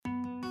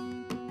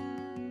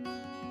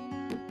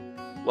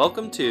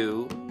Welcome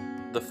to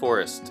The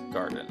Forest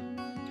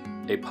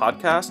Garden, a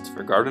podcast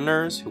for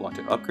gardeners who want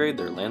to upgrade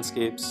their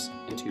landscapes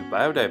into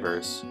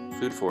biodiverse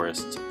food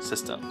forest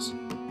systems.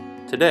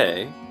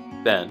 Today,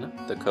 Ben,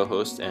 the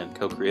co-host and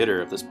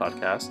co-creator of this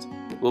podcast,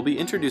 will be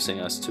introducing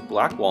us to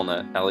black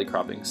walnut alley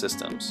cropping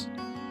systems,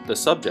 the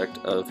subject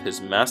of his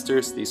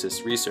master's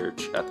thesis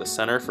research at the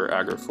Center for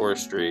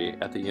Agroforestry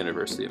at the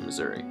University of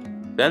Missouri.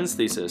 Ben's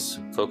thesis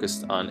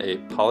focused on a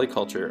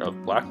polyculture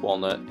of black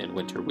walnut and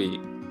winter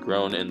wheat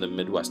grown in the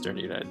Midwestern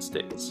United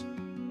States.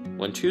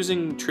 When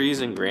choosing trees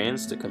and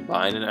grains to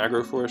combine in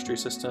agroforestry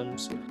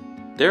systems,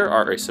 there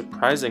are a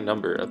surprising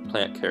number of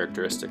plant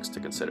characteristics to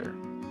consider.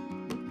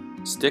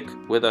 Stick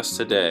with us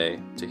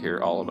today to hear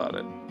all about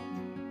it.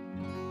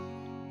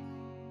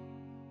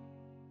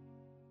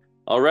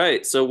 All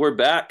right, so we're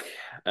back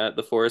at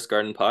the Forest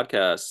Garden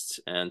Podcast,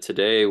 and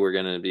today we're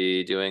going to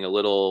be doing a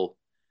little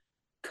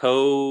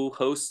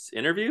co-host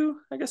interview,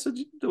 I guess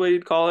is the way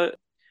you'd call it.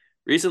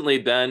 Recently,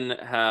 Ben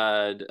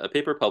had a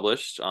paper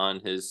published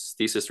on his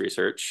thesis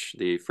research,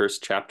 the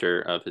first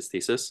chapter of his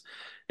thesis.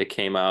 It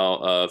came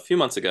out a few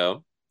months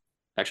ago,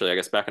 actually, I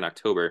guess back in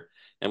October.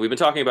 And we've been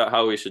talking about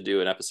how we should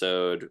do an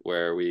episode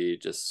where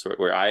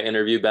where I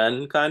interview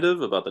Ben kind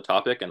of about the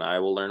topic and I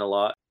will learn a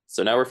lot.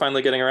 So now we're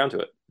finally getting around to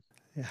it.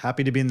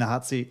 Happy to be in the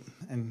hot seat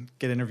and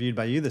get interviewed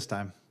by you this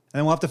time. And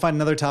then we'll have to find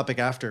another topic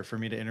after for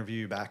me to interview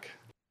you back.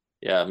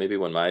 Yeah, maybe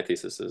when my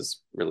thesis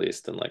is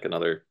released in like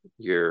another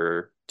year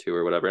or two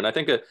or whatever. And I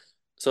think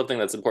something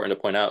that's important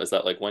to point out is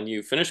that like when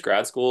you finish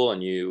grad school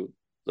and you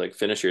like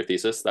finish your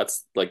thesis,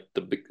 that's like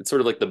it's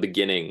sort of like the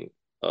beginning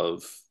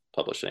of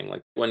publishing.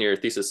 Like when your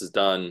thesis is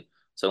done,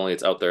 suddenly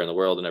it's out there in the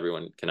world and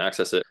everyone can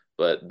access it.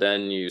 But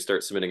then you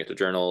start submitting it to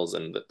journals,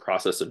 and the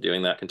process of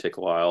doing that can take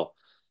a while.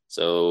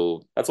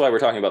 So that's why we're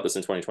talking about this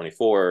in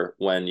 2024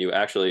 when you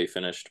actually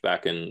finished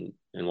back in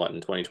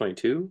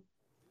 2022?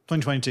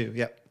 2022,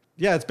 yeah.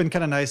 Yeah, it's been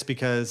kind of nice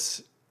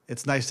because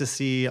it's nice to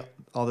see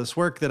all this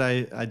work that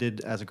I did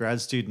as a grad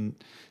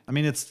student. I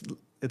mean, it's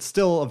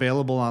still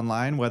available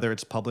online, whether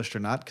it's published or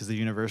not, because the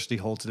university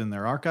holds it in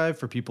their archive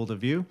for people to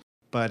view.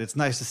 But it's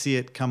nice to see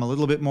it come a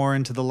little bit more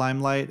into the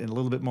limelight and a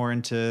little bit more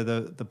into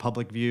the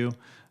public view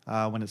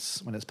when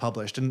it's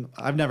published. And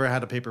I've never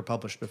had a paper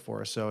published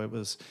before, so it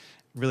was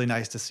really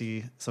nice to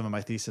see some of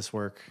my thesis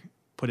work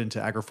put into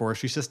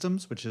Agroforestry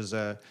Systems, which is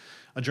a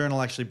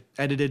journal actually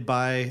edited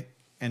by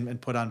and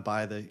put on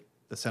by the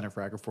Center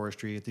for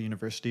Agroforestry at the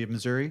University of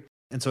Missouri.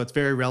 And so it's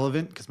very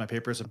relevant because my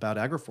paper is about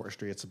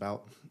agroforestry. It's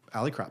about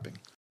alley cropping.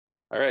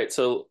 All right,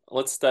 so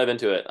let's dive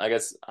into it. I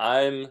guess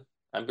I'm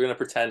going to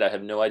pretend I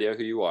have no idea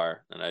who you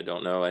are and I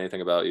don't know anything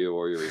about you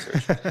or your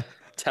research.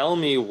 Tell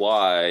me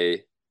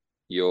why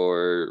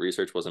your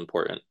research was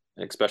important,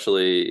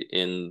 especially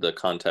in the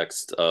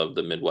context of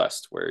the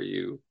Midwest where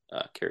you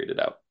carried it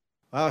out.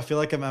 Wow, I feel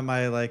like I'm at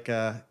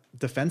my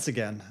defense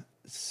again.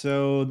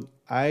 So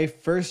I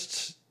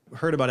first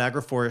heard about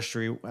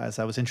agroforestry as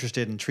I was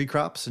interested in tree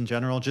crops in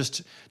general,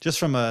 just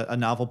from a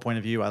novel point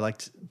of view. I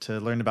liked to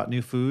learn about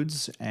new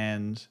foods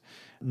and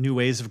new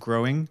ways of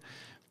growing.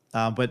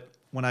 But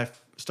when I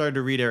started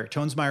to read Eric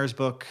Tonesmeyer's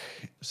book,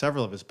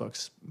 several of his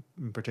books,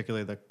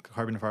 particularly the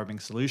Carbon Farming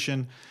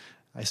Solution,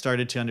 I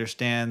started to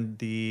understand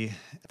the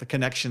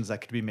connections that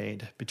could be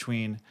made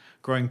between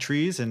growing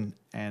trees and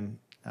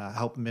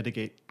help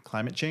mitigate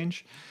climate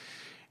change.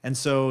 And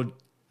so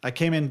I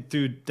came in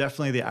through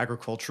definitely the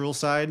agricultural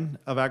side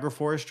of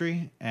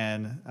agroforestry,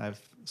 and I've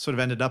sort of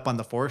ended up on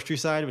the forestry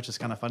side, which is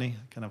kind of funny,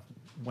 kind of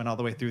went all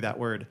the way through that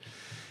word.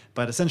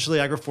 But essentially,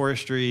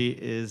 agroforestry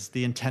is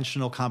the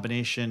intentional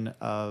combination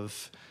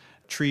of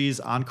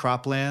trees on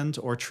cropland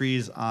or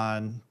trees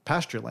on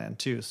pasture land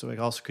too. So it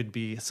also could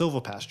be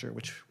silvopasture,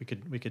 which we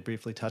could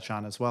briefly touch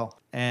on as well.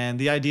 And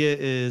the idea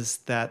is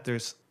that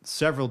there's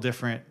several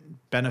different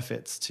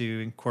benefits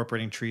to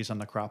incorporating trees on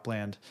the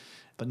cropland,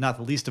 but not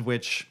the least of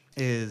which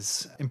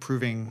is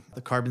improving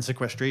the carbon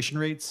sequestration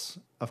rates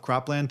of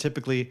cropland.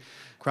 Typically,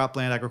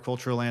 cropland,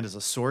 agricultural land, is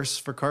a source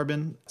for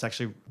carbon. It's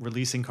actually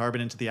releasing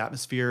carbon into the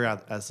atmosphere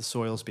as the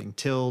soil is being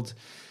tilled,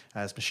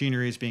 as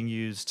machinery is being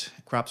used,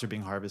 crops are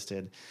being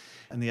harvested.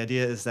 And the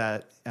idea is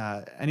that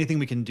anything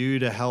we can do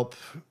to help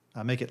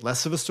make it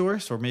less of a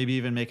source, or maybe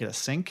even make it a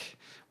sink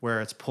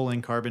where it's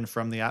pulling carbon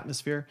from the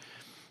atmosphere,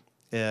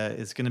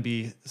 is going to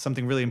be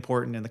something really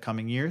important in the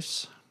coming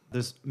years.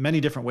 There's many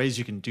different ways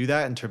you can do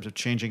that in terms of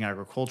changing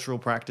agricultural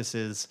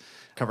practices,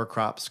 cover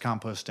crops,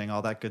 composting,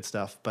 all that good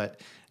stuff. But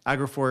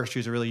agroforestry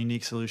is a really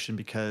unique solution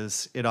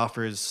because it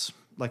offers,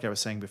 like I was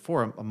saying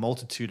before, a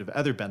multitude of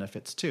other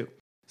benefits too.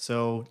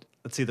 So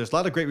let's see, there's a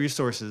lot of great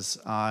resources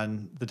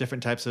on the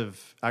different types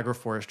of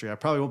agroforestry. I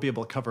probably won't be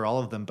able to cover all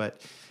of them,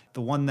 but the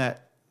one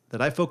that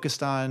I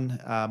focused on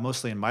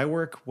mostly in my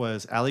work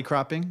was alley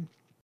cropping.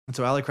 And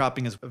so alley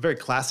cropping is a very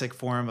classic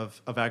form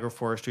of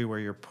agroforestry where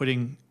you're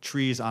putting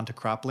trees onto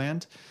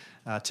cropland,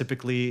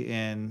 typically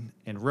in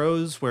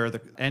rows where the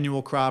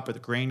annual crop or the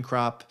grain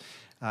crop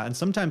And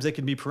sometimes they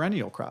can be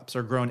perennial crops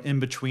or grown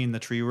in between the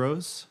tree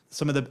rows.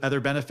 Some of the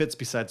other benefits,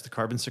 besides the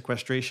carbon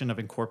sequestration of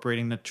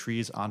incorporating the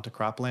trees onto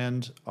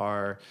cropland,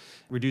 are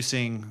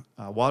reducing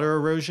water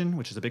erosion,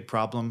 which is a big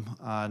problem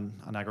on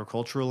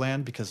agricultural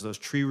land because those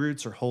tree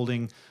roots are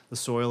holding the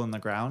soil in the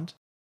ground.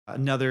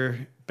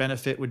 Another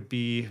benefit would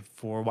be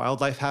for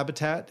wildlife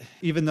habitat.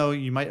 Even though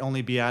you might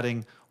only be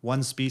adding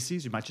one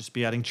species, you might just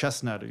be adding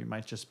chestnut, or you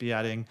might just be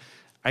adding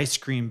ice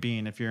cream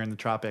bean if you're in the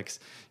tropics.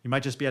 You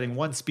might just be adding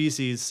one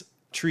species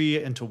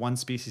tree into one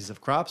species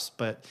of crops,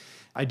 but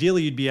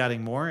ideally you'd be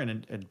adding more,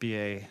 and it'd be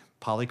a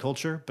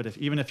polyculture. But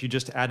even if you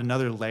just add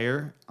another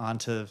layer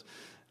onto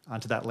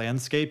that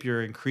landscape,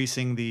 you're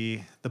increasing the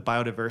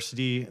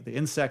biodiversity, the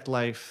insect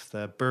life,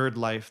 the bird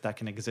life that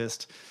can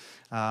exist.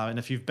 And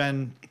if you've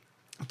been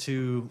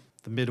to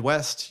the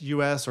Midwest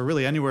US, or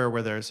really anywhere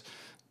where there's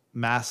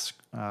mass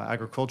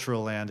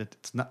agricultural land,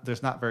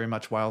 there's not very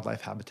much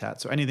wildlife habitat.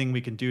 So anything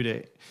we can do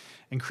to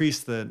increase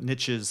the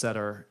niches that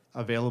are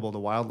available to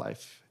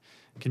wildlife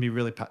can be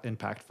really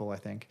impactful, I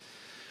think.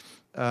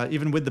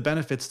 Even with the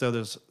benefits, though,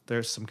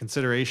 there's some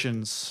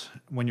considerations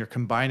when you're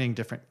combining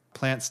different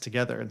plants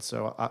together. And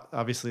so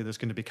obviously there's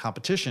going to be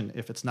competition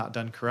if it's not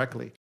done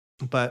correctly.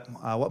 But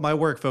what my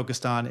work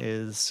focused on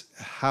is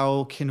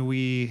how can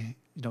we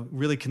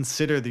really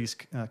consider these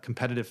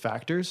competitive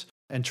factors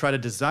and try to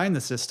design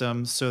the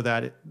system so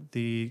that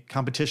the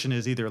competition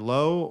is either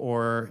low,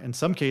 or in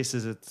some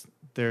cases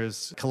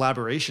there's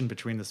collaboration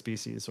between the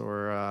species,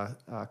 or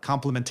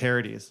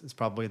complementarity is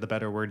probably the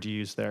better word to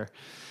use there.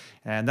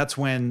 And that's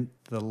when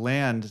the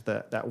land,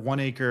 that 1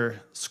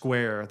 acre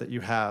square that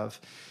you have,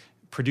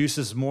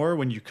 produces more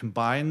when you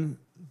combine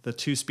the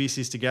two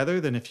species together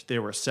than if they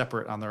were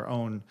separate on their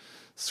own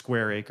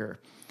square acre.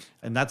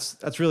 And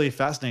that's really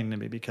fascinating to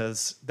me,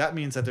 because that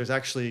means that there's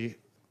actually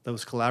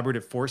those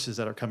collaborative forces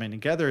that are coming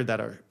together that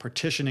are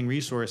partitioning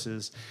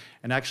resources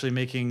and actually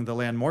making the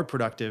land more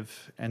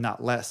productive and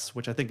not less,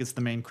 which I think is the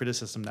main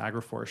criticism to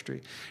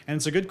agroforestry. And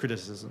it's a good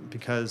criticism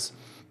because,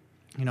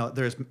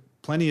 there's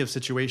plenty of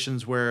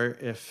situations where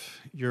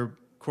if you're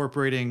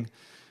incorporating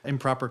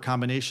improper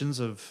combinations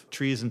of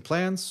trees and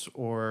plants,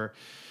 or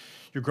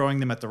you're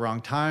growing them at the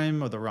wrong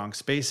time or the wrong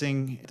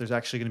spacing, there's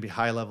actually going to be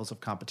high levels of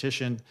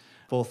competition,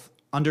 both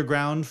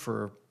underground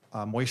for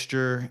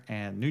moisture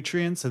and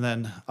nutrients, and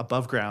then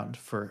above ground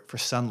for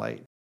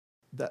sunlight.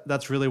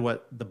 That's really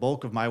what the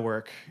bulk of my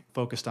work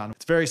focused on.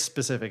 It's very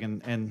specific,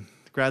 and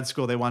grad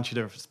school, they want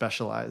you to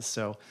specialize.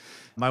 So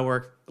my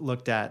work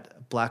looked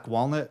at black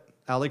walnut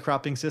alley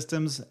cropping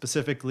systems,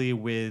 specifically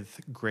with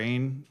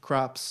grain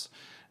crops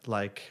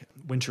like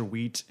winter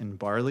wheat and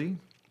barley.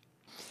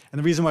 And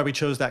the reason why we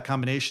chose that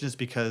combination is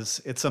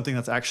because it's something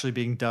that's actually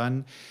being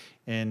done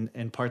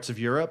in parts of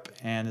Europe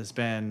and has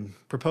been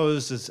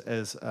proposed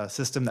as a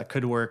system that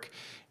could work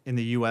in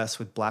the US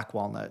with black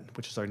walnut,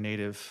 which is our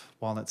native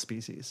walnut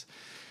species.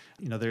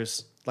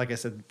 There's, like I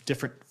said,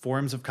 different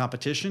forms of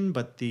competition,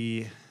 but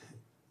the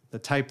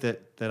type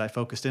that I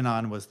focused in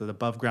on was the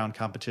above ground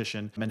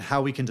competition, and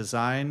how we can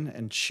design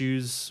and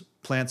choose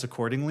plants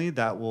accordingly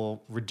that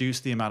will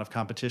reduce the amount of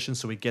competition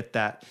so we get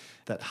that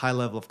high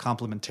level of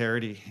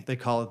complementarity. They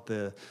call it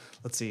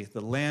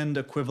the land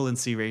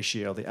equivalency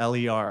ratio, the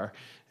LER.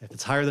 If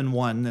it's higher than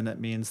 1, then it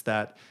means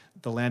that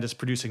the land is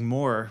producing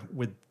more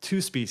with 2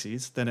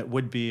 species than it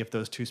would be if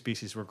those 2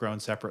 species were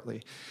grown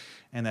separately.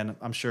 And then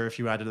I'm sure if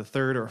you added a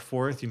 3rd or a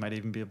 4th, you might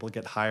even be able to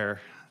get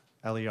higher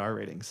LER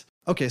ratings.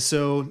 Okay,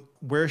 so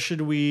where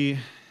should we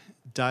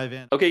dive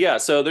in? Okay, yeah.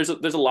 So there's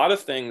a lot of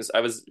things. I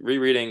was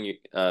rereading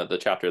the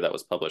chapter that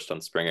was published on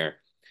Springer,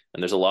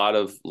 and there's a lot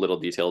of little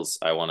details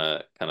I want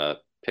to kind of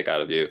pick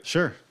out of you.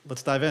 Sure,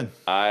 let's dive in.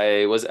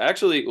 I was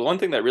actually, one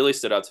thing that really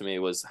stood out to me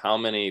was how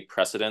many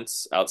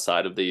precedents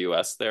outside of the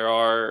US there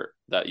are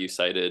that you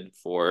cited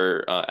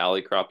for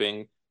alley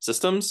cropping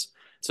systems.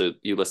 So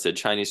you listed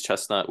Chinese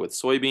chestnut with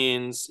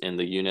soybeans in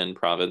the Yunnan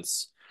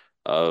province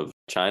of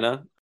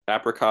China,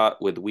 apricot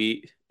with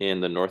wheat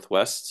in the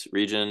northwest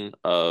region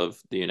of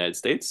the United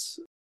States,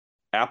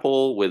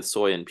 apple with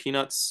soy and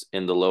peanuts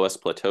in the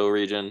lowest plateau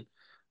region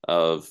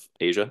of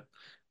Asia,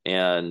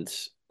 and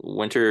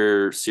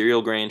winter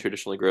cereal grain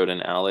traditionally grown in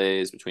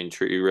alleys between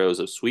tree rows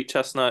of sweet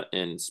chestnut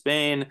in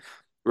Spain,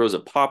 rows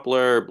of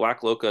poplar,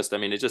 black locust. I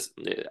mean,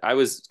 I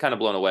was kind of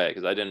blown away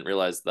because I didn't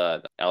realize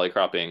that alley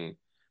cropping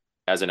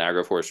as an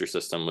agroforestry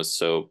system was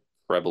so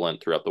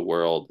prevalent throughout the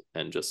world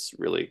and just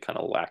really kind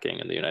of lacking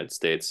in the United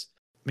States.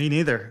 Me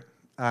neither.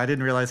 I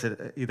didn't realize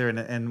it either.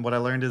 And what I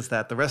learned is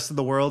that the rest of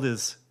the world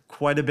is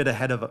quite a bit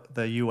ahead of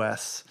the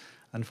US,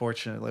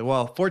 unfortunately.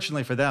 Well,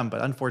 fortunately for them,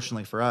 but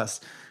unfortunately for us,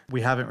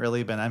 we haven't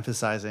really been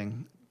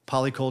emphasizing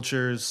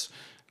polycultures,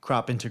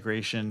 crop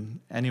integration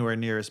anywhere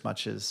near as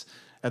much as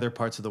other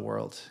parts of the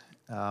world.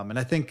 And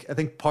I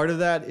think part of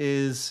that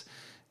is,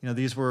 a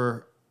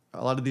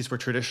lot of these were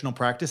traditional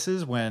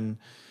practices when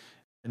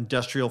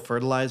industrial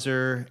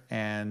fertilizer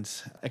and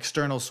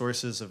external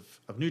sources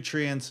of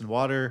nutrients and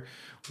water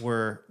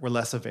were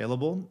less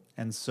available.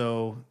 And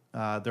so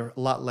they're a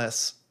lot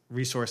less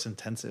resource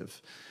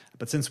intensive.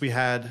 But since we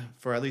had,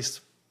 for at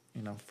least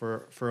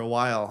for a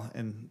while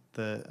in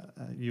the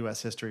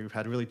U.S. history, we've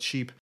had really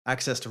cheap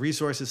access to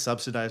resources,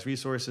 subsidized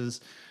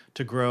resources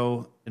to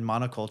grow in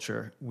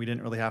monoculture. We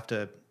didn't really have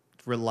to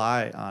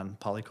rely on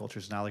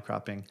polycultures and alley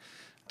cropping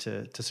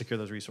to secure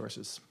those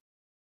resources.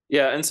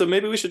 Yeah, and so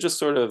maybe we should just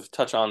sort of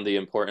touch on the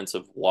importance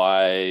of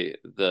why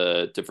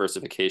the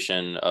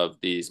diversification of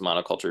these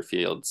monoculture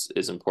fields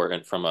is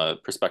important from a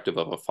perspective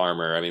of a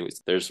farmer. I mean,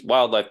 there's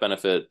wildlife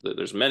benefit,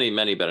 there's many,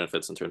 many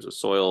benefits in terms of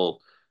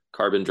soil,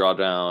 carbon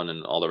drawdown,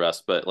 and all the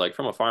rest. But like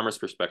from a farmer's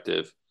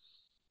perspective,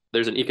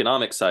 there's an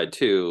economic side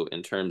too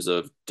in terms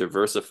of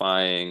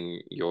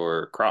diversifying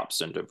your crops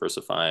and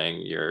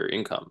diversifying your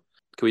income.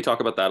 Can we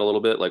talk about that a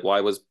little bit? Like,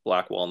 why was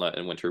black walnut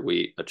and winter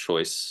wheat a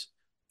choice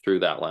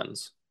through that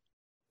lens?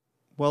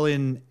 Well,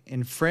 in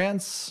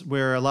France,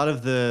 where a lot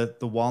of the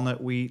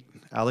walnut wheat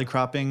alley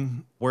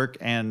cropping work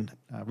and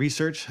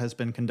research has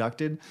been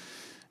conducted,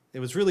 it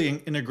was really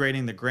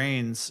integrating the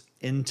grains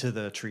into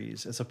the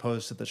trees as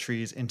opposed to the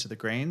trees into the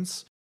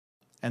grains.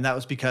 And that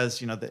was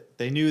because,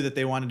 they knew that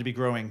they wanted to be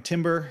growing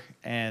timber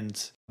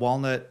and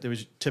walnut. There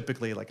was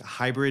typically like a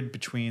hybrid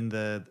between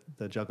the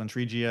Juglans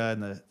regia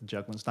and the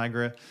Juglans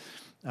nigra.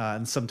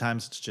 And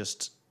sometimes it's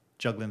just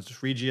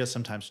Juglans regia,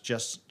 sometimes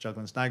just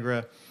Juglans nigra.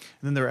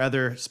 And then there are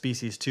other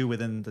species too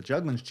within the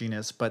Juglans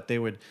genus, but they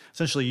would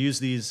essentially use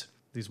these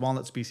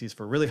walnut species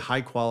for really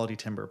high quality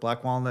timber.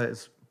 Black walnut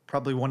is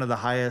probably one of the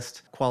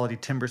highest quality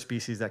timber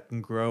species that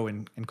can grow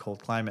in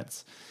cold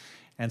climates.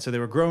 And so they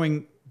were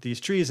growing these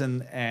trees,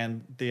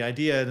 and the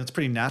idea, and it's a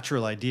pretty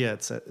natural idea,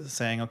 it's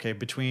saying, okay,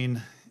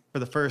 for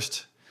the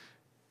first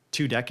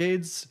 2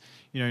 decades,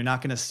 you're not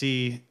going to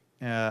see,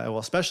 well,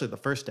 especially the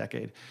first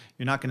decade,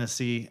 you're not going to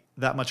see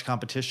that much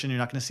competition. You're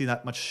not going to see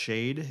that much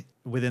shade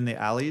within the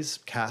alleys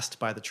cast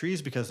by the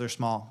trees because they're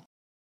small.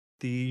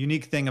 The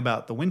unique thing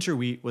about the winter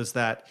wheat was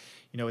that,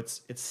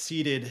 it's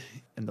seeded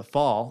in the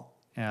fall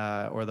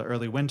or the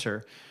early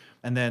winter,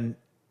 and then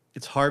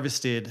it's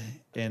harvested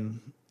in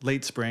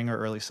late spring or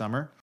early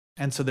summer.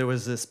 And so there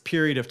was this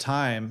period of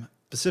time,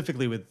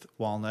 specifically with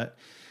walnut,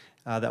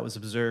 that was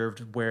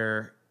observed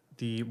where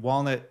the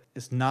walnut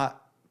is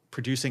not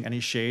producing any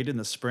shade in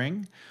the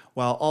spring,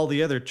 while all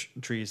the other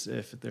trees,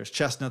 if there's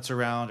chestnuts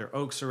around or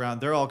oaks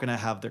around, they're all going to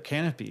have their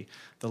canopy.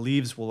 The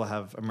leaves will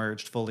have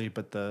emerged fully,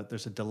 but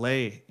there's a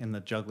delay in the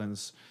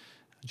Juglans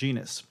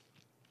genus.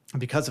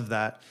 And because of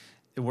that,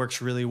 it works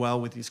really well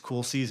with these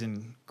cool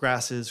season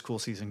grasses, cool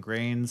season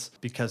grains,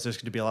 because there's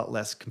going to be a lot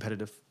less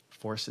competitive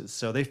forces.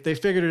 So they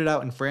figured it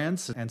out in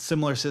France and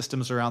similar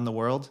systems around the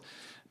world.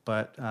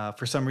 But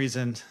for some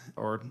reason,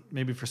 or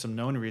maybe for some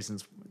known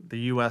reasons, the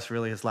U.S.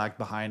 really has lagged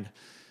behind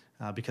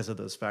because of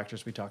those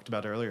factors we talked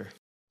about earlier.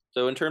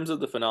 So, in terms of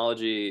the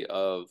phenology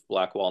of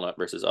black walnut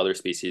versus other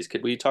species,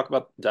 could we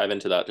dive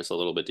into that just a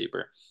little bit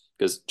deeper?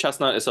 Because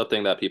chestnut is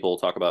something that people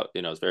talk about,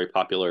 it's very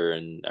popular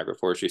in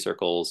agroforestry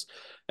circles,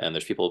 and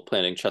there's people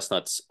planting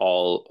chestnuts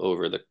all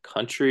over the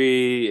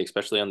country,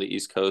 especially on the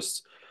East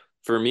Coast.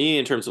 For me,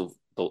 in terms of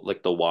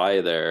the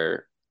why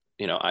there,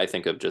 I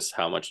think of just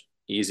how much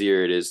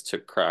easier it is to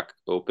crack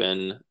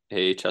open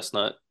a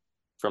chestnut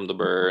from the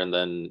burr and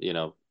then,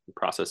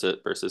 process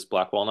it versus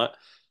black walnut.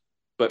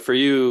 But for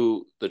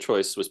you, the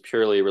choice was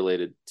purely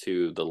related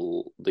to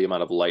the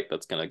amount of light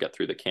that's going to get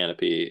through the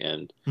canopy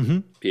and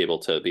be able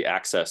to be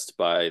accessed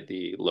by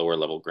the lower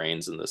level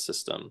grains in the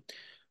system.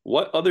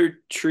 What other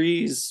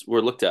trees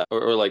were looked at,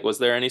 or like, was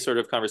there any sort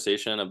of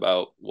conversation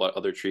about what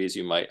other trees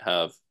you might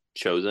have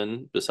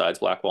chosen besides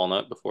black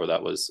walnut before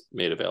that was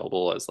made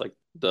available as like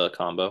the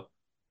combo?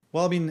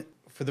 Well, I mean,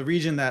 for the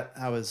region that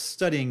I was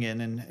studying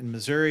in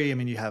Missouri, I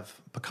mean, you have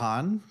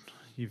pecan,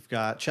 you've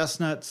got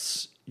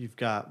chestnuts, you've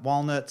got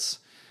walnuts,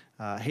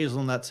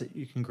 hazelnuts that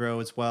you can grow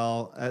as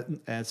well.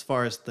 As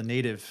far as the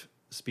native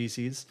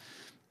species,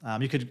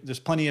 there's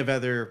plenty of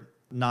other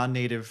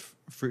non-native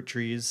fruit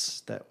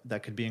trees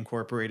that could be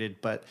incorporated,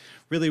 but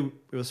really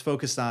it was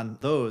focused on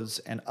those.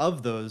 And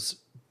of those,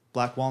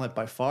 black walnut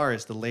by far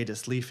is the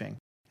latest leafing.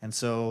 And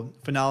so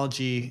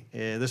phenology,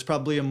 there's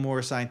probably a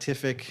more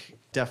scientific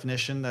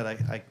definition that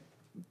I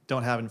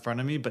don't have in front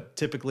of me, but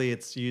typically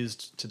it's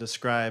used to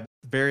describe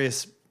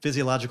various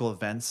physiological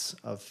events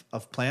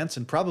of plants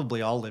and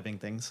probably all living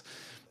things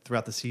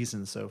throughout the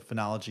season. So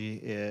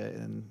phenology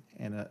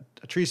in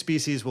a tree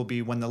species will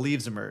be when the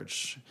leaves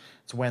emerge.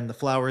 It's when the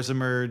flowers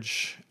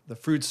emerge, the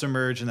fruits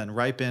emerge and then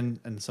ripen.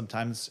 And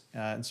sometimes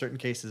in certain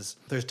cases,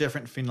 there's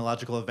different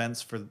phenological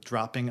events for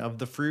dropping of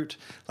the fruit.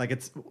 Like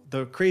it's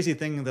the crazy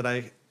thing that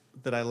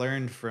I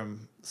learned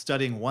from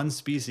studying one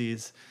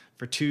species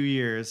for 2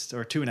 years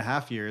or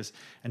 2.5 years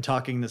and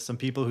talking to some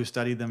people who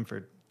studied them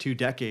for 2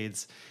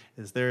 decades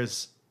is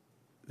there's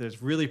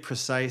really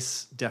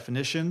precise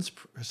definitions,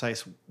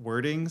 precise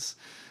wordings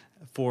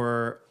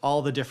for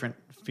all the different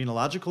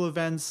phenological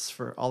events,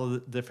 for all of the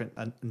different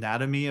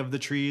anatomy of the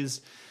trees.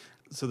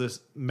 So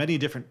there's many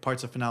different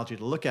parts of phenology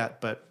to look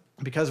at, but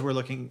because we're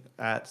looking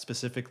at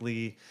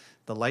specifically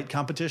the light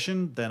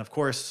competition, then of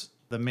course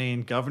the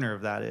main governor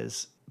of that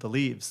is the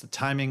leaves, the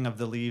timing of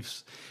the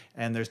leaves,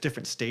 and there's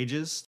different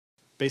stages.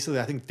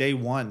 basically, I think day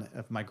one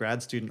of my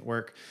grad student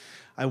work,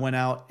 I went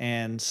out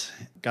and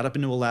got up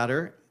into a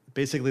ladder.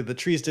 Basically, the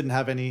trees didn't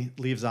have any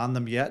leaves on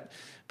them yet,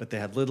 but they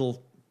had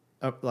little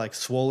like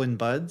swollen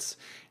buds.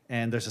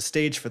 And there's a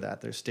stage for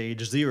that. There's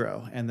stage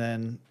 0. And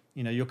then,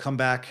 you'll come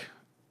back.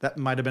 That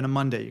might have been a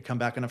Monday. You come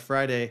back on a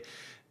Friday,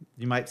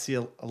 you might see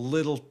a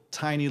little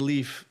tiny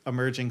leaf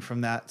emerging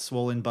from that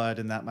swollen bud,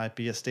 and that might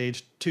be a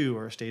stage 2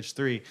 or a stage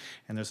 3.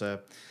 And there's a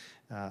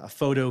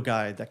photo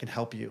guide that can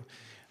help you.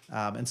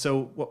 And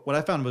so what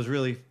I found was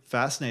really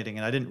fascinating,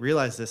 and I didn't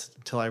realize this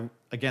until I,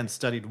 again,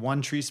 studied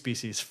one tree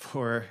species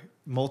for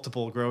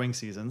multiple growing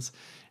seasons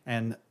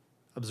and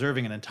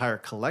observing an entire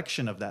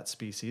collection of that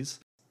species,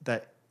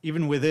 that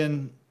even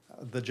within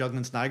the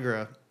Juglans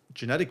nigra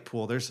genetic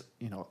pool, there's,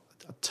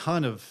 a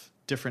ton of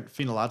different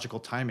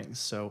phenological timings.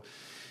 So,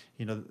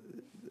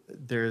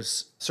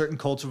 there's certain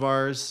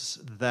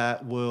cultivars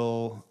that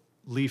will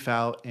leaf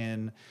out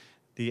in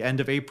the end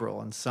of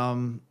April, and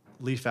some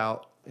leaf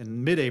out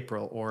in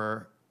mid-April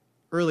or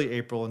early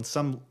April, and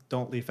some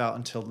don't leaf out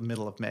until the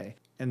middle of May.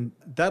 And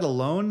that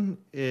alone,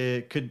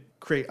 it could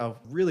create a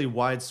really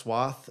wide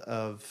swath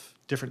of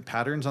different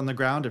patterns on the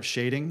ground of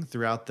shading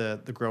throughout the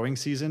growing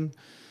season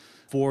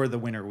for the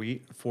winter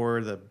wheat,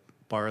 for the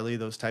barley,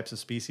 those types of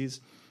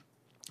species.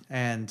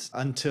 And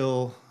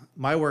until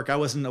my work, I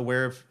wasn't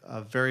aware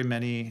of very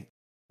many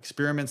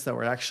experiments that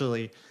were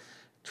actually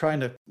trying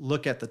to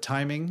look at the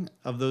timing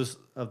of those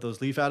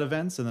leaf out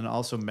events, and then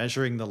also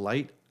measuring the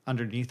light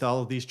underneath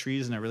all of these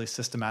trees in a really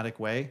systematic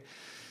way.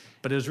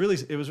 But it was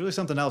really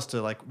something else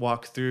to like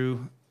walk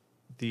through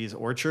these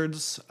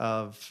orchards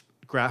of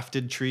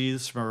grafted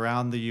trees from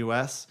around the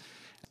US,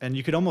 and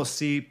you could almost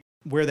see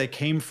where they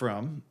came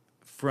from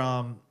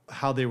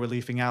how they were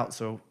leafing out.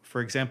 So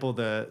for example,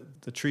 the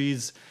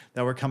trees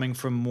that were coming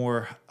from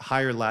more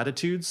higher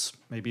latitudes,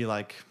 maybe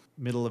like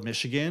middle of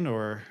Michigan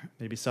or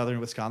maybe southern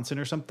Wisconsin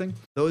or something,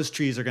 those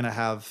trees are going to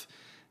have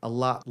a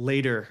lot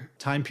later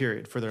time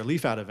period for their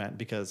leaf out event,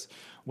 because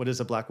what does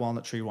a black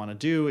walnut tree want to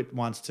do? It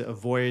wants to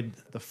avoid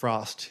the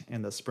frost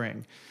in the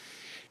spring.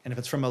 And if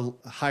it's from a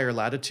higher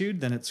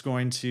latitude, then it's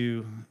going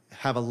to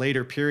have a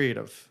later period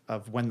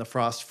of when the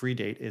frost free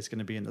date is going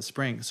to be in the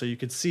spring. So you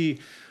could see,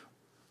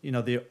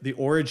 the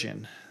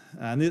origin.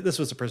 And this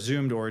was a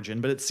presumed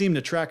origin, but it seemed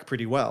to track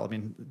pretty well. I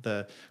mean,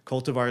 the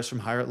cultivars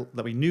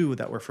that we knew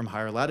that were from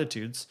higher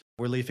latitudes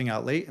were leafing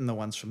out late, and the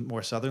ones from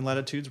more southern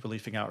latitudes were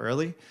leafing out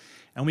early.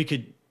 And we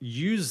could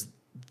use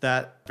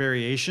that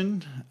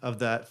variation of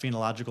that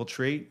phenological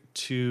trait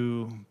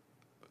to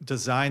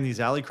design these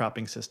alley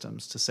cropping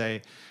systems to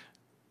say,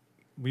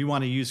 we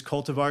want to use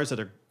cultivars that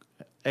are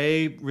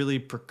really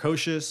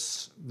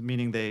precocious,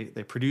 meaning they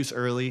produce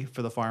early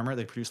for the farmer,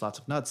 they produce lots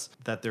of nuts,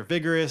 that they're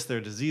vigorous,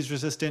 they're disease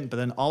resistant, but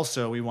then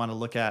also we want to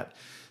look at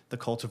the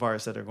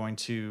cultivars that are going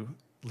to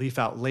leaf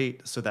out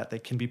late so that they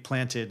can be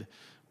planted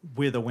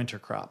with a winter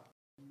crop.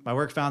 My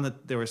work found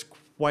that there was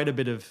quite a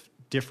bit of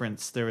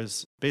difference. There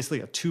was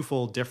basically a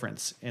twofold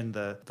difference in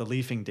the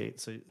leafing date.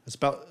 So it's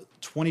about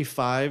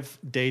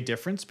 25-day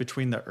difference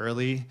between the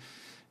earliest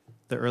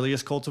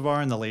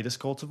cultivar and the latest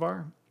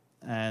cultivar.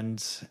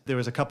 And there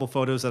was a couple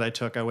photos that I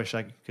took. I wish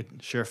I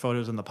could share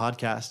photos on the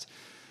podcast,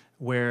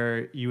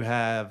 where you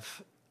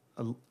have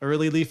an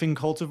early leafing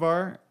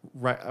cultivar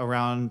right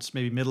around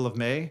maybe middle of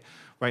May,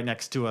 right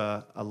next to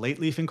a late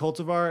leafing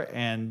cultivar,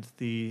 and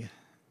the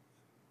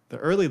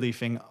early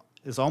leafing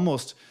is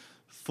almost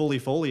fully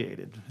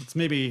foliated. It's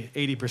maybe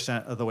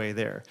 80% of the way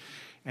there.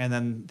 And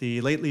then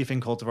the late leafing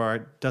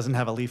cultivar doesn't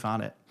have a leaf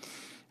on it.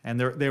 And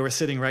they were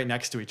sitting right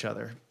next to each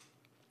other.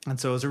 And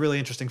so it was a really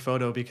interesting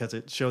photo because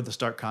it showed the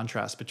stark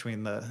contrast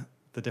between the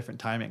different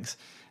timings.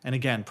 And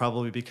again,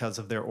 probably because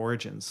of their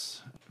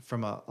origins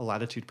from a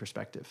latitude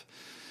perspective.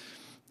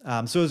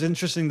 So it was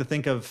interesting to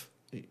think of,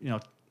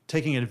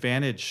 taking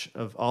advantage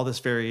of all this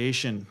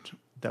variation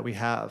that we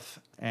have.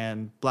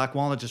 And black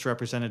walnut just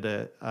represented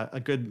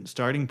a good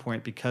starting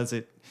point, because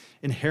it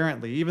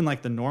inherently, even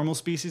like the normal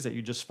species that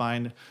you just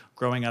find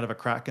growing out of a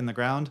crack in the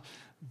ground,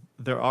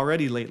 they're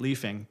already late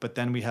leafing, but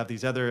then we have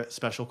these other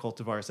special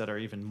cultivars that are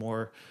even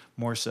more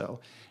so.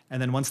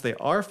 And then once they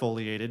are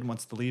foliated,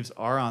 once the leaves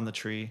are on the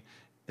tree,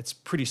 it's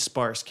pretty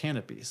sparse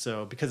canopy.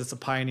 So because it's a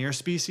pioneer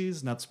species,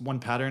 and that's one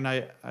pattern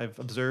I've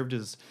observed,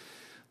 is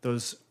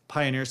those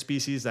pioneer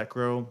species that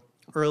grow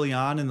early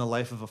on in the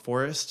life of a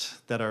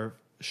forest, that are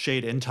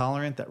shade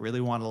intolerant, that really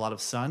want a lot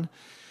of sun,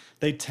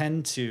 they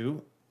tend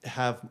to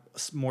have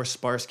more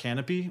sparse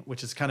canopy,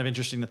 which is kind of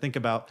interesting to think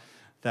about,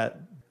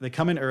 that they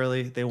come in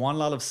early, they want a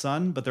lot of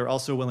sun, but they're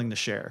also willing to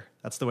share.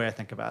 That's the way I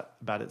think about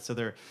it. So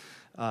they're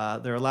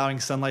allowing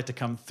sunlight to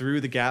come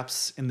through the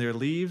gaps in their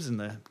leaves and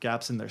the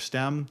gaps in their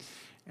stem,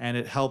 and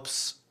it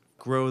helps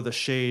grow the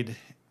shade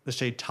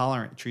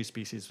tolerant tree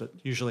species that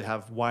usually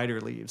have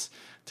wider leaves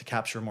to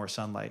capture more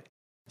sunlight.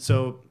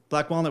 So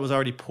black walnut was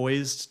already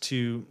poised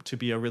to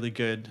be a really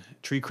good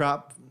tree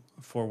crop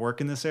for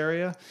work in this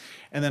area.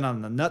 And then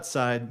on the nut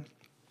side,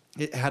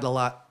 it had a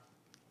lot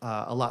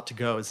to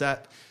go.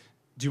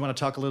 Do you want to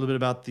talk a little bit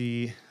about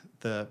the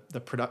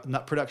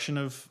nut production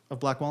of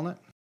black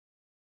walnut?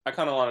 I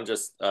kind of want to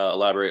just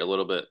elaborate a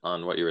little bit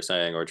on what you were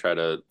saying or try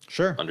to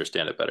Sure.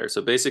 understand it better.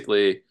 So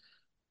basically,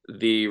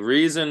 the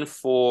reason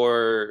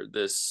for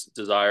this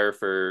desire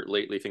for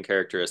late leafing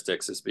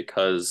characteristics is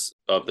because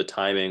of the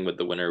timing with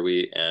the winter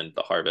wheat and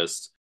the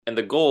harvest. And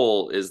the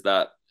goal is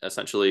that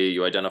essentially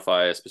you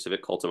identify a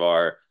specific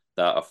cultivar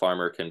that a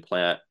farmer can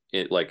plant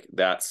it like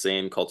that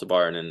same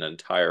cultivar in an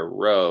entire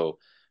row.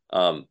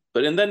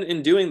 But and then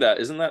in doing that,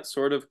 isn't that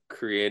sort of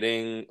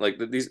creating like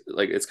these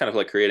like it's kind of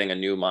like creating a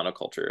new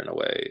monoculture in a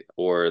way?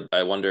 Or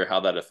I wonder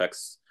how that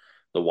affects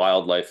the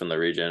wildlife in the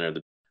region or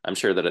the I'm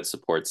sure that it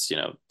supports,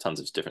 tons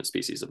of different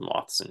species of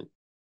moths. And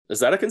is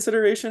that a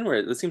consideration where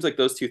it seems like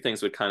those two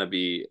things would kind of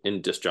be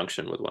in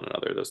disjunction with one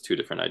another, those two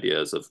different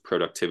ideas of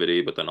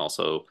productivity, but then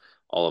also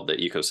all of the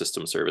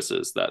ecosystem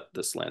services that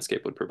this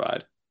landscape would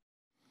provide?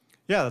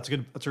 Yeah, that's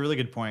good. That's a really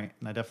good point,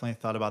 and I definitely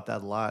thought about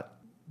that a lot.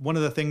 One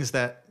of the things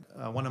that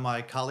one of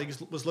my colleagues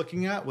was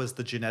looking at was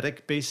the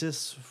genetic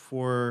basis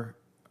for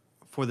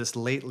this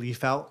late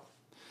leaf out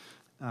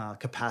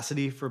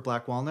capacity for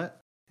black walnut.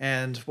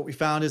 And what we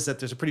found is that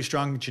there's a pretty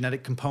strong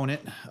genetic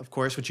component, of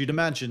course, which you'd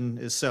imagine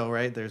is so,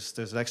 right? There's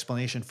an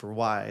explanation for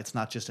why. It's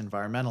not just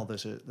environmental.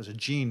 There's a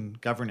gene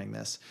governing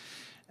this.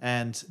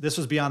 And this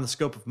was beyond the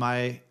scope of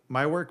my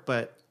work,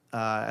 but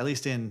at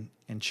least in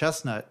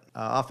chestnut,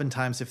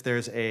 oftentimes if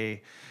there's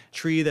a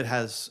tree that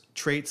has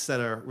traits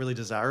that are really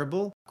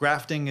desirable,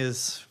 grafting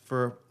is,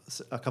 for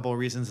a couple of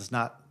reasons, is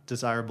not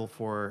desirable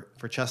for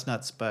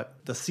chestnuts, but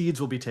the seeds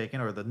will be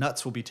taken or the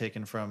nuts will be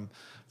taken from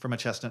a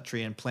chestnut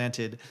tree and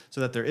planted so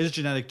that there is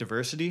genetic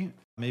diversity.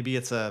 Maybe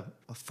it's a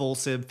full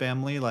sib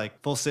family. Like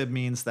full sib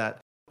means that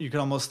you can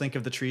almost think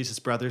of the trees as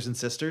brothers and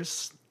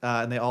sisters,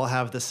 and they all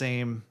have the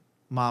same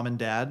mom and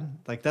dad.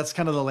 Like that's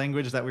kind of the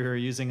language that we were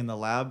using in the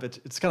lab.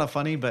 It's kind of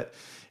funny, but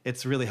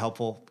it's really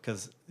helpful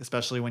because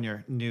especially when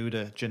you're new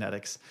to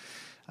genetics.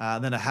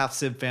 Then a half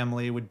sib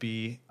family would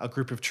be a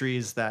group of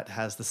trees that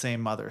has the same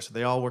mother. So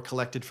they all were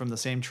collected from the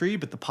same tree,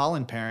 but the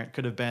pollen parent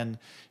could have been,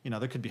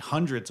 there could be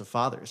hundreds of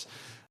fathers.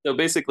 So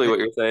basically what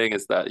you're saying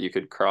is that you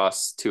could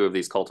cross two of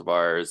these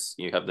cultivars,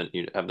 you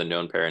have the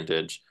known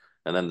parentage,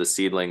 and then the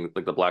seedling,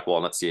 like the black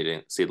walnut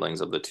seedlings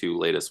of the two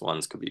latest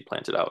ones could be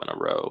planted out in a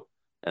row.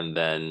 And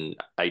then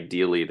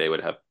ideally they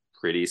would have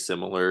pretty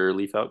similar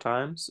leaf out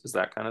times. Is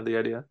that kind of the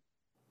idea?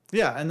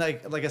 Yeah, and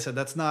like I said,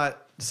 that's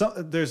not. So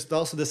there's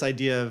also this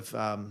idea of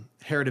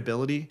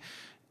heritability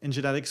in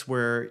genetics,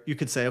 where you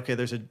could say, okay,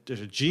 there's a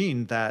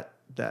gene that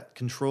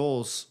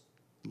controls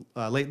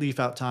late leaf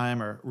out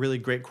time or really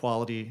great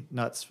quality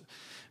nuts,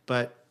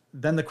 but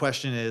then the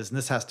question is, and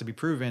this has to be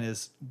proven,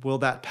 is will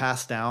that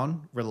pass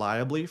down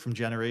reliably from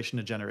generation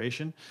to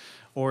generation,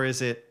 or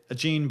is it a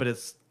gene but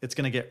it's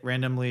going to get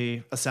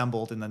randomly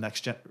assembled in the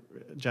next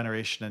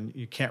generation and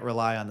you can't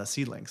rely on the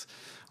seedlings?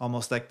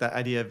 Almost like that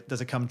idea of,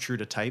 does it come true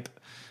to type,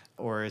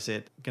 or is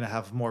it going to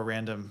have more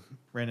random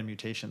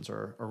mutations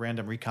or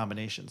random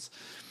recombinations?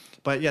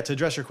 But yeah, to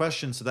address your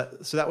question, so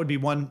that would be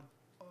one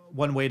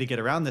way to get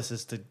around this,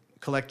 is to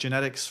collect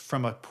genetics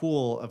from a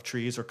pool of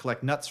trees or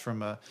collect nuts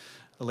from a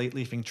late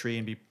leafing tree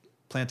and be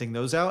planting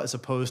those out, as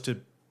opposed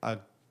to a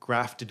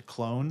grafted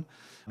clone,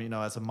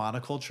 as a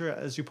monoculture,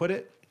 as you put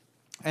it.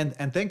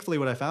 And thankfully,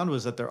 what I found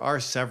was that there are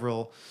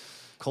several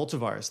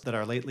cultivars that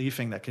are late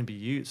leafing that can be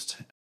used,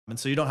 and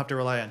so you don't have to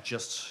rely on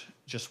just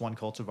one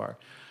cultivar.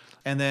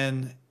 And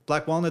then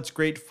black walnut's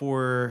great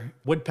for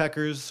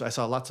woodpeckers. I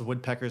saw lots of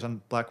woodpeckers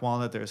on black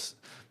walnut. There's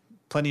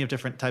plenty of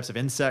different types of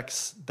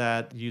insects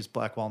that use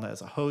black walnut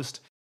as a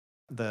host.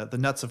 The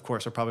nuts, of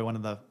course, are probably one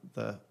of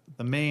the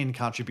main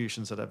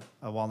contributions that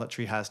a walnut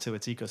tree has to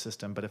its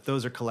ecosystem. But if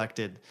those are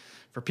collected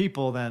for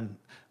people, then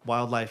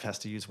wildlife has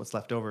to use what's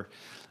left over.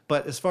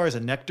 But as far as a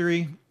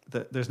nectary,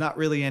 there's not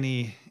really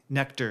any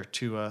nectar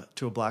to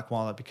a black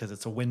walnut because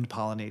it's a wind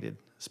pollinated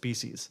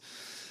species.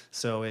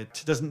 So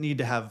it doesn't need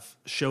to have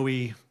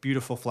showy,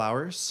 beautiful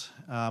flowers.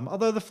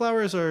 Although the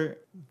flowers they're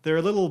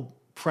a little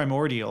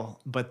primordial,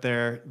 but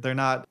they're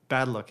not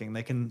bad looking.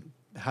 They can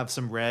have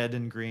some red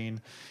and green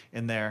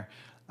in there,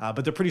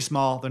 but they're pretty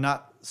small. They're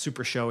not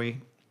super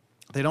showy.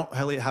 They don't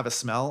really have a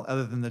smell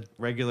other than the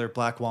regular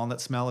black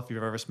walnut smell. If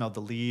you've ever smelled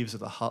the leaves or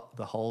the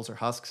hulls or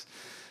husks,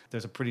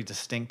 there's a pretty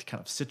distinct kind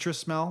of citrus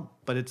smell,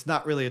 but it's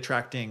not really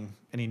attracting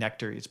any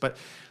nectaries. But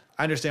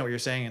I understand what you're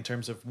saying in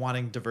terms of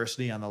wanting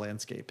diversity on the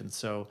landscape. And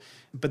so,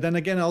 but then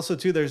again, also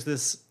too, there was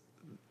this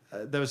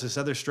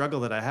other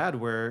struggle that I had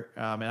where,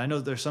 and I know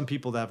there's some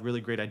people that have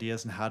really great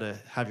ideas on how to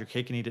have your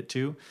cake and eat it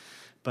too.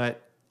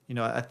 But,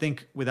 I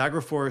think with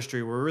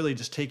agroforestry, we're really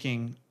just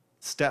taking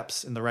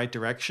steps in the right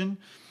direction.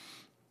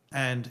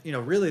 And,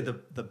 really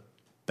the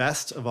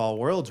best of all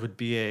worlds would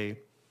be a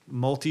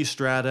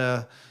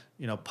multi-strata,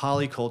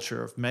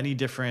 polyculture of many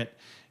different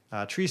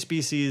tree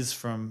species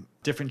from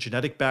different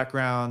genetic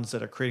backgrounds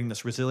that are creating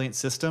this resilient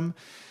system.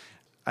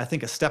 I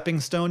think a stepping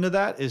stone to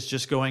that is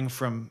just going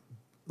from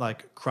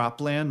like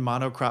cropland,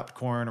 monocropped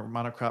corn or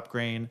monocropped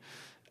grain,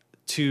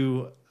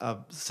 to a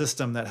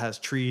system that has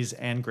trees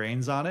and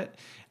grains on it.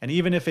 And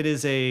even if it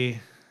is a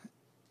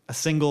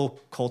single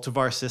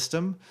cultivar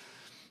system,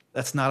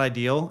 That's not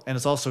ideal. And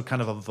it's also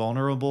kind of a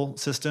vulnerable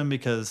system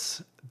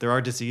because there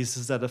are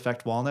diseases that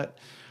affect walnut.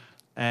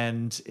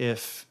 And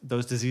if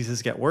those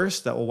diseases get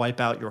worse, that will wipe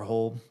out your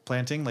whole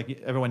planting.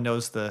 Like everyone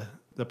knows the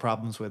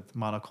problems with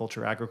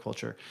monoculture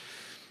agriculture.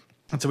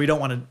 And so we don't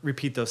want to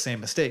repeat those same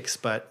mistakes.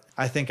 But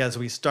I think as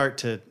we start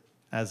to,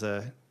 as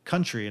a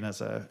country and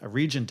as a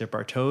region, dip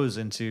our toes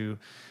into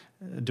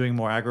doing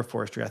more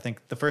agroforestry, I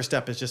think the first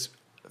step is just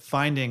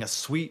finding a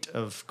suite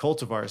of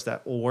cultivars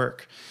that will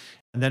work.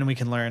 And then we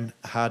can learn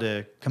how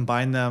to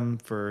combine them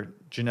for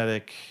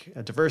genetic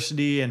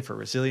diversity and for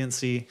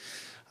resiliency,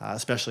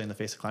 especially in the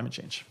face of climate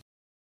change.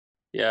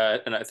 Yeah,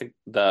 and I think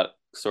that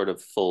sort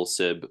of full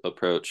SIB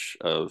approach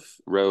of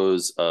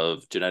rows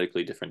of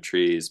genetically different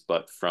trees,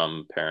 but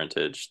from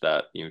parentage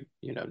that you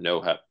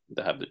know have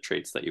the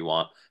traits that you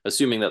want,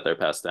 assuming that they're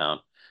passed down,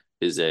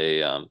 is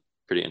a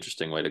pretty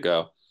interesting way to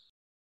go.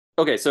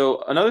 Okay,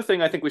 so another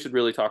thing I think we should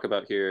really talk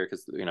about here,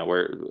 because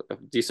we're a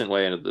decent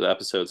way into the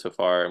episode so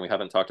far, and we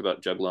haven't talked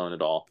about juglone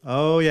at all.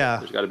 Oh, yeah.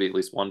 There's got to be at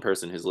least one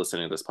person who's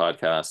listening to this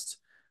podcast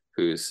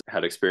who's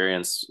had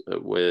experience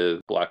with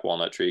black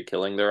walnut tree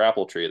killing their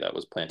apple tree that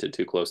was planted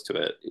too close to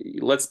it.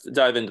 Let's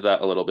dive into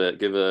that a little bit,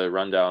 give a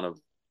rundown of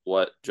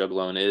what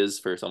juglone is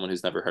for someone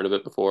who's never heard of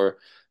it before,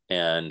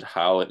 and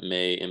how it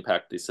may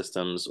impact these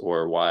systems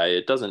or why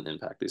it doesn't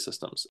impact these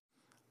systems.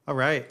 All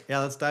right. Yeah,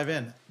 let's dive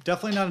in.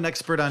 Definitely not an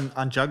expert on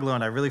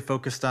juglone. I really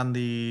focused on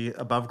the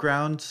above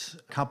ground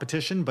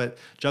competition, but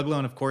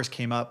juglone, of course,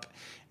 came up.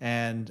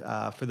 And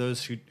for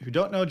those who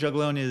don't know,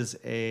 juglone is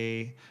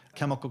a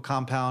chemical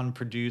compound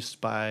produced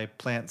by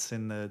plants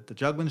in the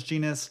juglans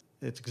genus.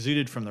 It's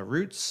exuded from the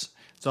roots.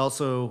 It's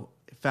also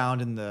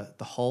found in the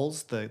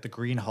hulls, the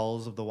green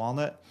hulls of the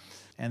walnut.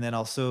 And then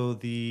also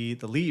the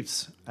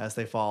leaves as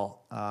they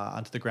fall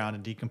onto the ground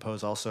and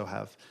decompose also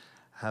have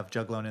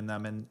juglone in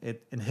them, and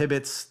it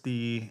inhibits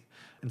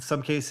in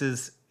some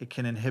cases it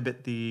can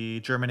inhibit the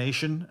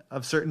germination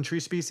of certain tree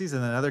species,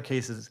 and in other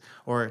cases,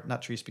 or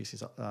not tree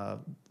species, a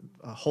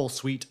whole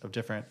suite of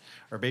different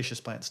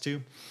herbaceous plants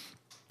too,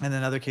 and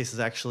in other cases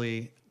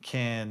actually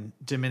can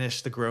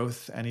diminish the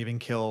growth and even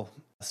kill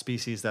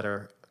species that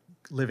are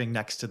living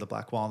next to the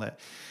black walnut.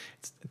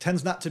 It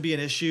tends not to be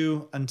an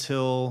issue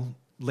until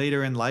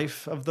later in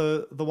life of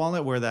the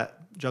walnut, where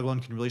that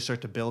juglone can really start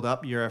to build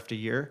up year after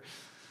year.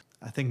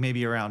 I think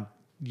maybe around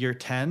year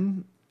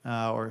 10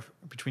 or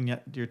between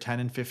year 10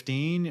 and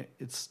 15,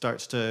 it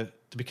starts to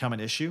become an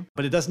issue.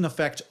 But it doesn't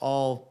affect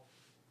all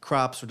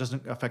crops or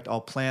doesn't affect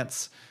all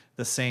plants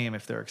the same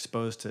if they're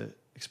exposed to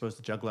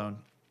juglone.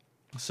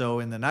 So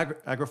in the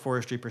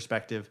agroforestry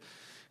perspective,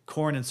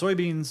 corn and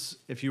soybeans,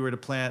 if you were to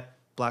plant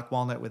black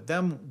walnut with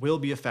them, will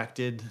be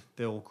affected.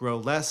 They'll grow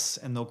less,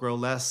 and they'll grow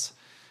less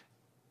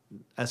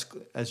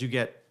as you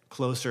get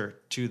closer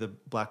to the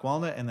black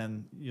walnut, and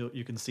then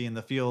you can see in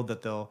the field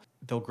that they'll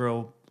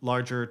grow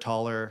larger,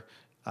 taller,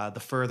 the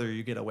further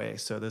you get away.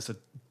 So there's a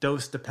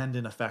dose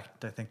dependent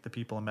effect, I think the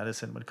people in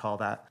medicine would call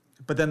that.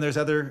 But then there's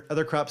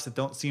other crops that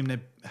don't seem to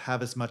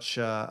have as much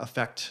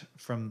effect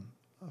from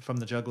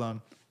the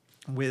juglone.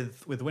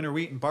 With winter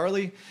wheat and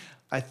barley,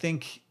 I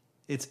think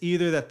it's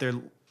either that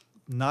they're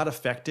not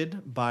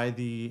affected by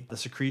the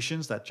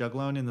secretions, that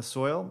juglone in the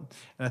soil,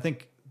 and I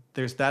think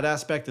there's that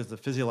aspect, there's the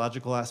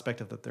physiological aspect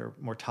of that they're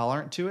more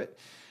tolerant to it.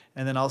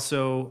 And then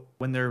also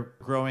when they're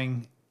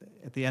growing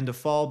at the end of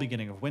fall,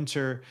 beginning of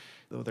winter,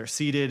 they're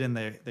seeded and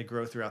they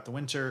grow throughout the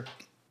winter.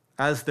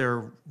 As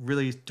they're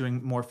really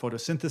doing more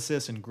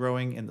photosynthesis and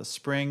growing in the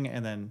spring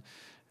and then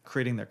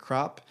creating their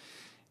crop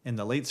in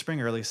the late spring,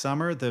 early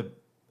summer, the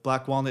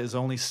black walnut is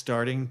only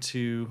starting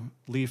to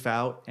leaf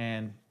out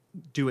and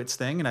do its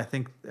thing. And I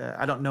think,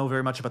 I don't know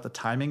very much about the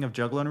timing of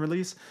juglone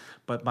release,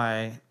 but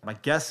my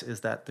guess is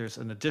that there's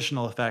an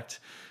additional effect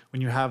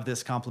when you have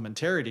this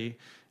complementarity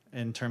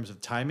in terms of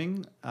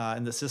timing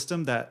in the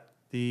system, that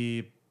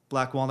the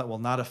black walnut will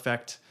not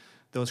affect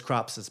those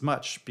crops as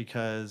much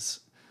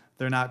because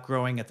they're not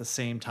growing at the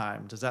same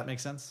time. Does that make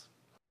sense?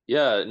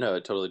 Yeah, no,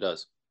 it totally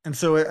does. And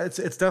so it's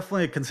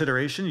definitely a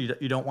consideration.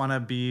 You don't want to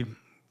be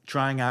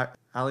trying out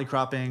alley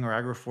cropping or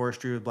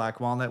agroforestry with black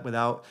walnut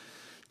without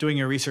doing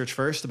your research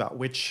first about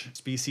which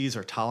species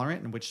are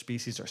tolerant and which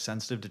species are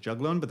sensitive to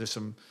juglone. But there's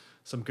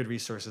some good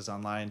resources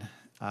online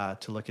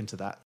to look into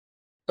that.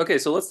 Okay,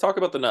 so let's talk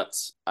about the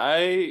nuts.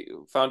 I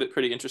found it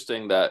pretty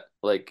interesting that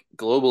like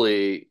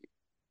globally,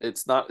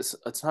 it's not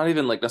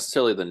even like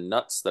necessarily the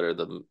nuts that are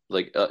the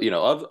like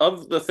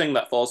of the thing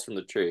that falls from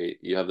the tree.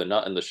 You have the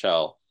nut and the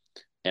shell,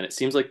 and it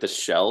seems like the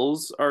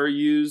shells are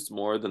used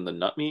more than the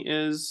nut meat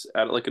is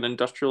at like an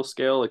industrial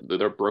scale. Like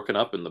they're broken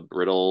up, and the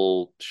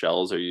brittle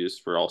shells are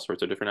used for all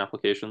sorts of different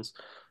applications.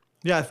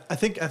 Yeah, I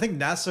think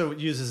NASA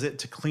uses it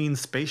to clean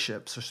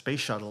spaceships or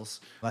space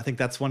shuttles. I think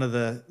that's one of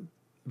the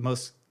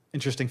most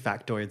interesting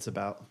factoids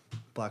about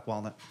black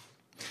walnut.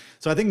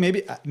 So I think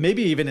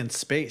maybe even in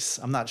space,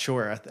 I'm not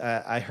sure.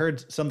 I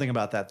heard something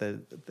about that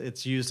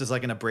it's used as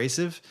like an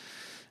abrasive,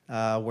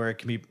 where it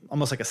can be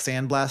almost like a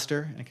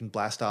sandblaster and it can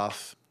blast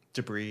off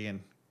debris and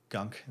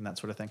gunk and that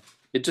sort of thing.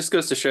 It just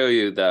goes to show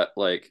you that,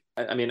 like,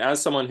 I mean,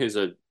 as someone who's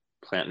a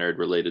plant nerd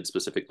related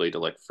specifically to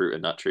like fruit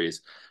and nut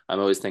trees, I'm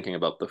always thinking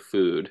about the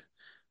food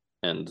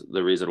and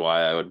the reason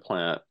why I would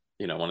plant,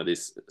 one of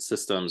these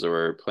systems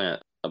or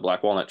plant a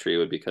black walnut tree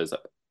would because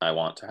I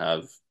want to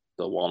have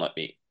the walnut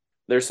meat.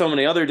 There's so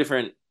many other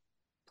different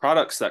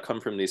products that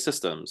come from these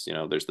systems.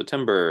 There's the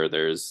timber,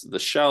 there's the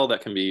shell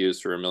that can be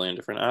used for a million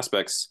different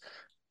aspects.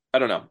 I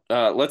don't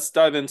know. Let's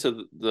dive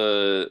into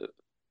the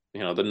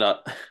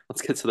nut.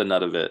 Let's get to the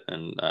nut of it,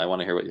 and I want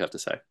to hear what you have to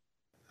say.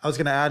 I was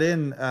going to add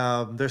in,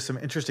 there's some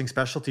interesting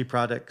specialty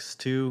products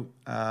too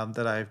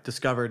that I've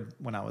discovered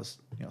when I was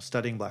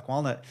studying black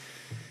walnut.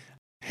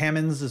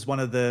 Hammond's is one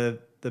of the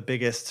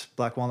biggest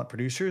black walnut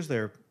producers.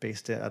 They're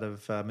based out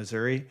of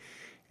Missouri,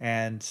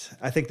 and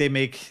I think they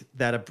make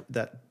that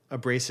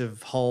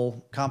abrasive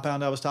hull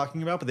compound I was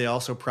talking about, but they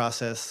also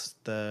process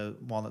the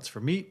walnuts for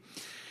meat.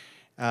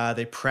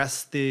 They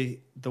press the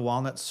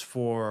walnuts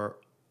for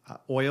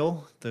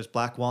oil. There's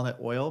black walnut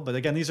oil, but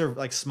again, these are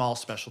like small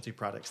specialty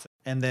products.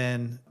 And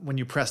then when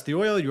you press the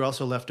oil, you're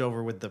also left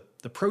over with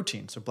the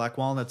protein. So black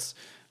walnuts,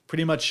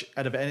 pretty much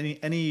out of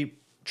any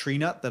tree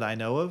nut that I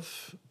know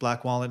of,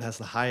 black walnut has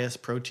the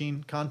highest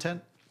protein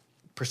content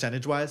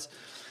percentage wise.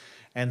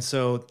 And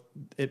so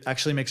it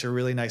actually makes a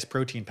really nice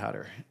protein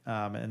powder.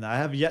 And I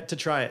have yet to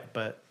try it,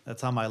 but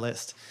that's on my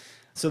list.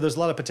 So there's a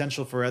lot of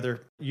potential for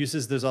other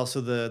uses. There's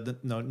also the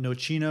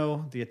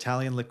nocino, the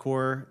Italian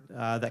liqueur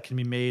that can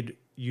be made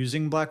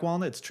using black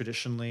walnut. It's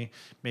traditionally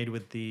made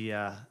with the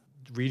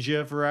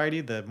Regia variety,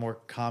 the more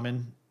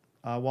common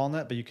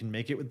walnut, but you can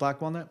make it with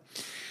black walnut.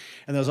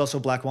 And there's also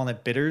black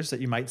walnut bitters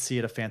that you might see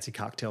at a fancy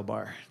cocktail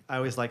bar. I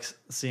always like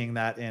seeing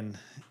that in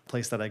a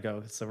place that I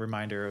go. It's a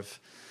reminder of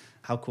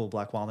how cool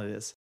black walnut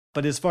is.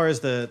 But as far as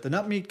the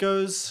nut meat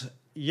goes,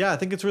 yeah, I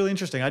think it's really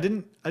interesting. I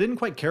didn't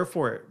quite care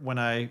for it when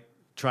I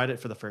tried it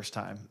for the first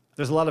time.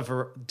 There's a lot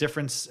of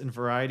difference in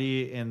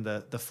variety in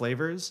the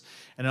flavors,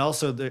 and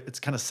also it's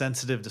kind of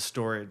sensitive to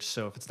storage.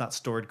 So if it's not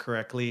stored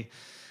correctly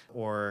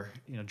or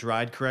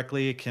dried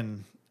correctly, it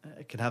can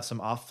have some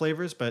off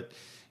flavors. But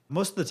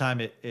most of the time,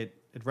 it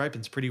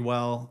ripens pretty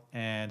well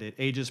and it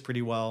ages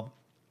pretty well.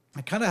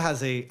 It kind of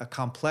has a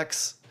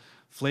complex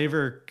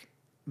flavor,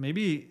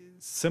 maybe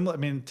similar. I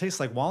mean, it tastes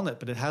like walnut,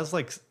 but it has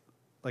like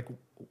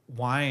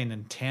wine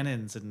and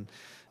tannins and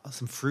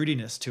some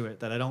fruitiness to it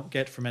that I don't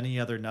get from any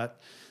other nut.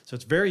 So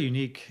it's very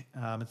unique.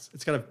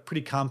 It's got a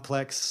pretty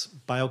complex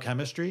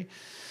biochemistry.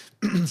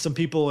 Some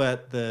people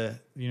at the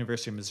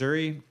University of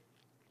Missouri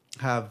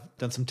have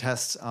done some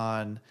tests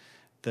on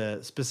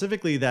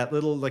specifically that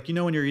little, like,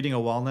 when you're eating a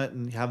walnut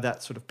and you have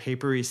that sort of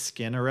papery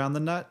skin around the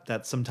nut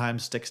that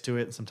sometimes sticks to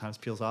it and sometimes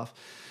peels off.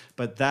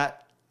 But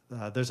that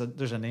there's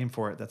a name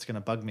for it that's going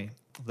to bug me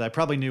that I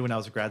probably knew when I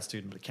was a grad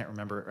student, but I can't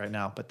remember it right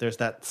now. But there's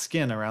that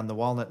skin around the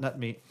walnut nut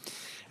meat.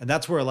 And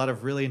that's where a lot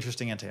of really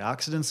interesting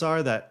antioxidants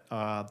are that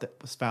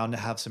was found to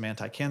have some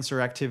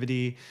anti-cancer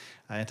activity,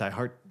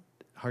 anti-heart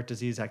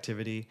disease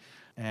activity.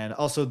 And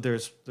also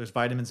there's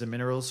vitamins and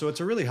minerals. So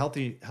it's a really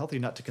healthy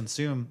nut to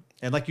consume.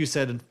 And like you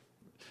said,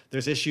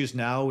 there's issues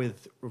now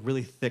with a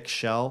really thick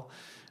shell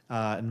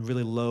and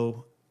really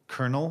low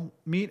kernel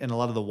meat and a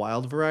lot of the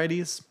wild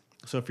varieties.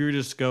 So if you were to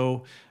just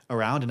go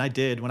around, and I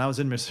did, when I was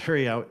in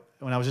Missouri,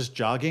 when I was just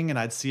jogging and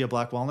I'd see a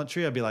black walnut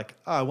tree, I'd be like,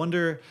 oh, I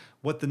wonder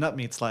what the nut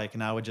meat's like.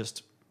 And I would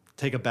just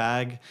take a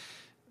bag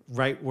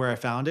right where I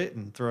found it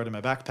and throw it in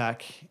my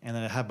backpack. And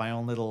then I had my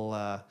own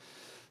little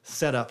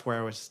setup where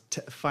I was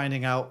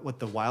finding out what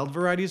the wild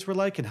varieties were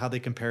like and how they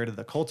compare to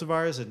the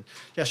cultivars. And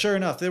yeah, sure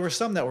enough, there were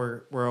some that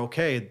were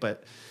okay,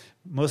 but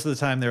most of the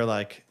time they're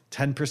like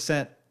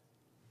 10%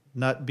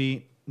 nut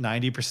meat,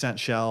 90%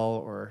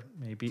 shell, or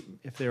maybe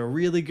if they were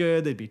really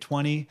good, they'd be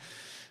 20%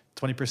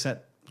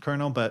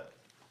 kernel. But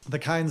the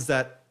kinds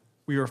that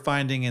we were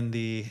finding in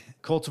the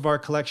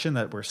cultivar collection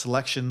that were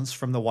selections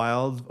from the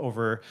wild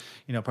over,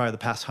 probably the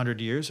past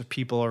 100 years of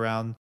people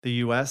around the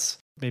US,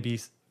 maybe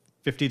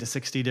 50 to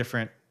 60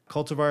 different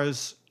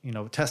cultivars,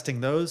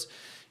 testing those,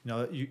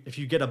 if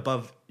you get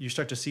above, you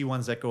start to see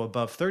ones that go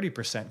above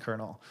 30%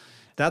 kernel.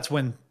 That's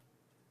when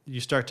you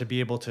start to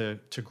be able to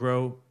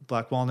grow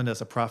black walnut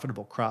as a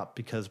profitable crop,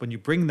 because when you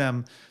bring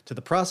them to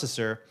the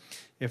processor,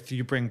 if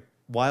you bring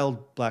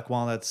wild black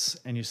walnuts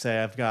and you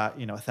say, I've got,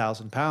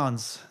 1,000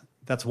 pounds,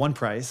 that's one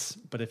price.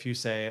 But if you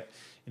say,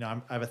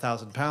 I have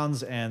 1,000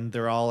 pounds and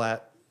they're all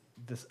at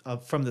this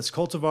from this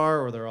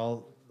cultivar, or they're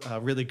all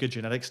really good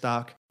genetic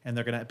stock, and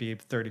they're going to be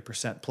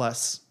 30%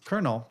 plus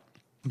kernel,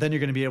 then you're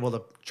going to be able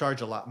to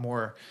charge a lot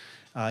more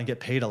and get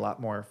paid a lot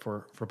more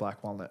for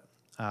black walnut,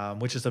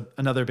 which is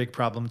another big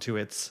problem to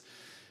its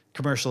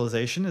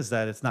commercialization, is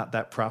that it's not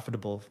that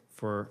profitable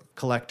for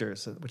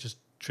collectors, which is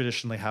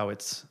traditionally how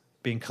it's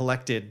being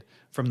collected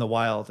from the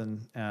wild.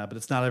 But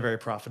it's not a very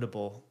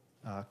profitable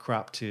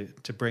crop to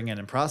bring in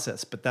and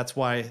process. But that's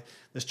why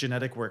this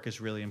genetic work is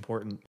really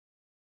important.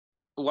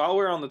 While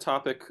we're on the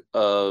topic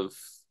of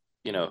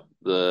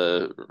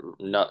the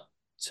nut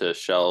to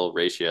shell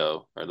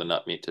ratio, or the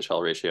nut meat to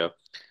shell ratio.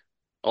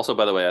 Also,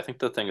 by the way, I think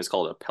the thing is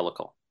called a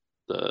pellicle,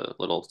 the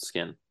little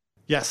skin.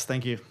 Yes,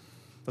 thank you.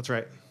 That's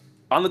right.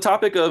 On the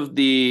topic of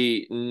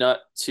the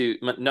nut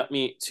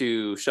meat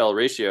to shell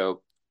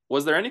ratio,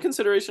 was there any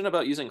consideration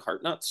about using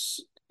heart nuts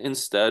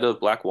instead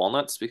of black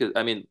walnuts? Because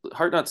I mean,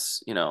 heart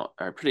nuts,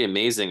 are pretty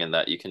amazing in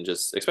that you can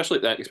just, especially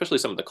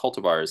some of the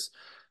cultivars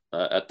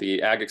at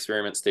the Ag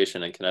Experiment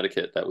Station in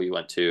Connecticut that we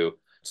went to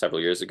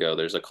several years ago.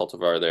 There's a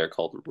cultivar there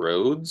called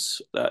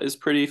Rhodes that is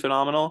pretty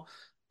phenomenal.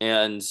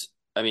 And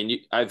I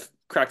mean, I've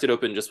cracked it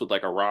open just with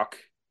like a rock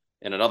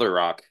and another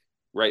rock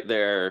right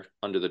there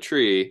under the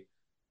tree.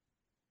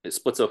 It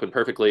splits open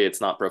perfectly.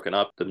 It's not broken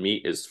up. The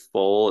meat is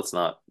full. It's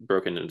not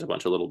broken into a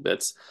bunch of little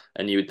bits.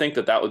 And you would think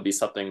that that would be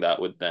something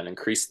that would then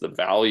increase the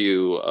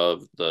value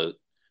of the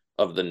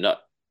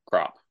nut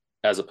crop,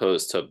 as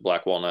opposed to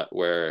black walnut,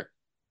 where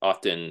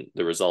often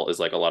the result is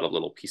like a lot of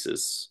little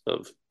pieces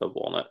of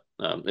walnut.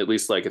 At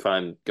least like if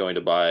I'm going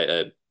to buy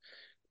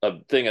a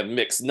thing of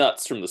mixed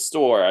nuts from the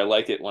store, I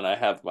like it when I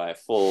have my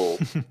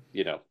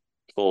you know,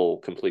 full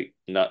complete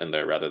nut in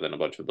there rather than a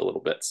bunch of the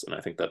little bits. And I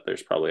think that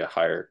there's probably a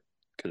higher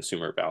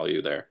consumer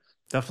value there.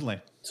 Definitely.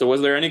 So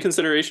was there any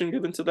consideration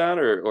given to that,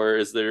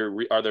 or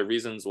are there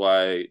reasons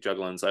why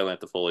juglans,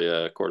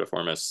 Ailantifolia,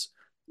 cordiformis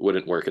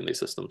wouldn't work in these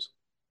systems?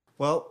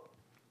 Well,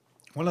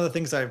 one of the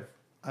things I've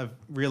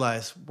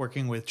realized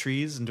working with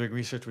trees and doing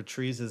research with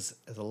trees is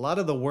a lot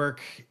of the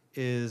work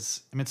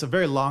is, I mean, it's a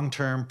very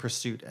long-term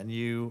pursuit, and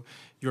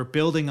you're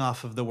building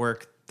off of the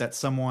work that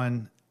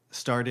someone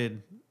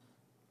started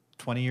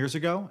 20 years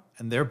ago,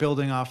 and they're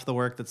building off the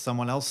work that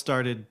someone else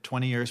started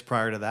 20 years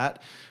prior to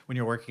that when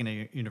you're working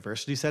in a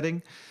university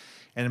setting.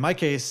 And in my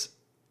case,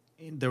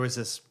 there was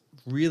this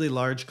really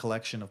large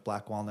collection of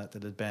black walnut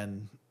that had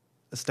been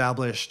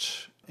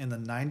established in the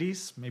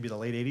 90s, maybe the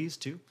late 80s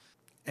too.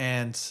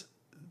 And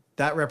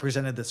that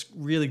represented this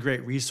really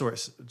great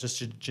resource,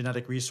 just a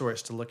genetic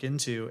resource to look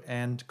into.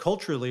 And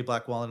culturally,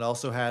 black walnut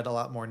also had a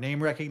lot more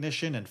name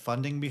recognition and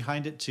funding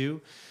behind it too.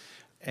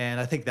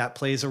 And I think that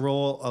plays a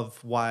role of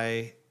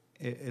why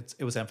it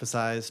was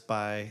emphasized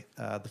by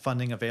the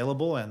funding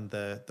available and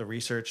the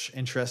research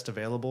interest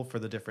available for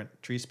the different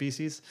tree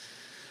species.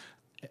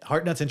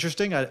 Heartnut's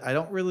interesting. I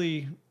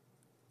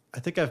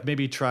think I've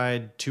maybe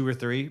tried 2 or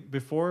 3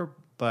 before,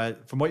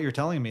 but from what you're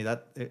telling me,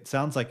 that it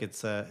sounds like it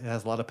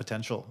has a lot of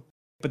potential.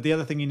 But the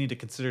other thing you need to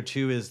consider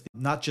too is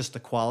not just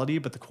the quality,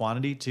 but the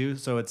quantity too.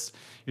 So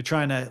you're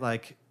trying to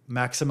like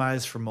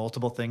maximize for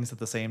multiple things at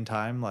the same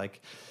time.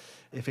 Like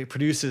if it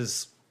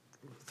produces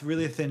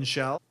really thin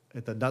shell,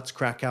 if the nuts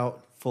crack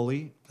out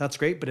fully, that's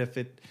great. But if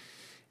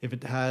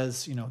it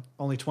has,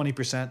 only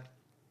 20%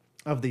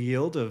 of the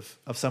yield of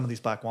some of these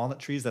black walnut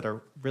trees that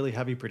are really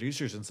heavy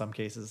producers in some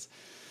cases,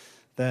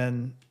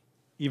 then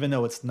even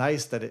though it's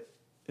nice that it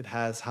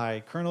has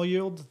high kernel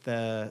yield,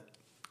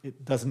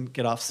 it doesn't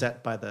get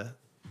offset by the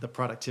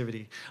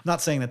productivity. I'm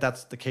not saying that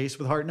that's the case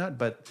with heartnut,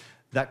 but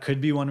that could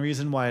be one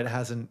reason why it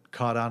hasn't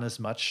caught on as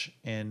much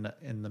in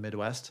the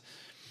Midwest.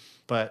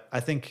 But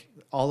I think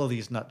all of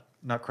these nut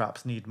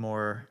crops need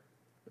more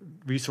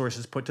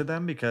resources put to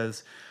them,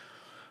 because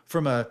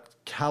from a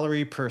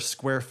calorie per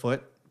square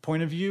foot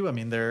point of view, I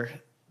mean,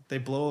 they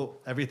blow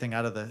everything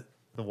out of the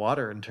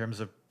water in terms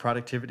of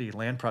productivity,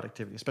 land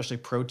productivity, especially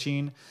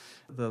protein,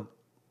 the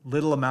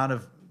little amount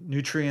of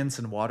nutrients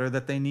and water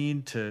that they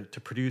need to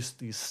produce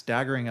these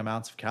staggering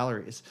amounts of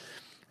calories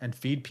and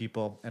feed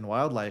people and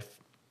wildlife.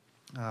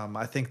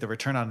 I think the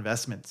return on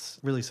investment's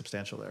really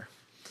substantial there.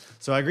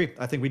 So I agree.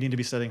 I think we need to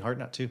be studying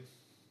heartnut too.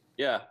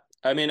 Yeah.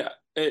 I mean,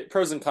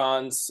 pros and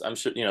cons. I'm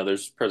sure,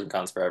 there's pros and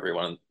cons for every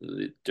one of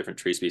the different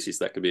tree species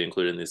that could be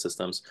included in these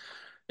systems.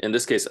 In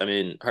this case, I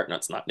mean,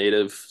 heartnut's not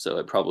native, so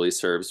it probably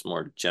serves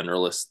more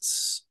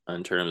generalists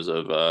in terms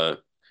of,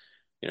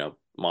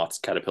 moths,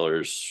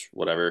 caterpillars,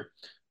 whatever,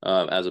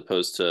 as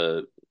opposed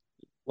to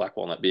black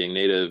walnut being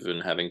native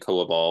and having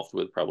co-evolved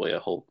with probably a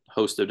whole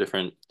host of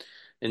different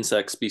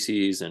insect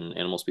species and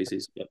animal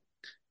species. Yep.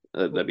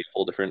 That'd be a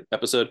whole different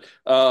episode.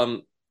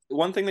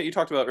 One thing that you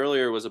talked about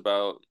earlier was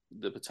about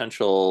the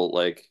potential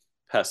like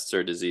pests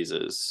or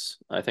diseases.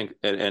 I think,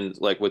 and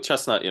like with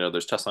chestnut,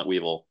 there's chestnut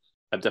weevil.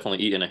 I've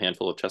definitely eaten a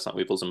handful of chestnut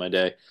weevils in my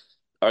day.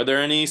 Are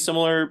there any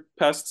similar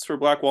pests for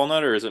black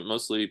walnut, or is it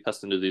mostly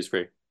pest and disease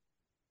free?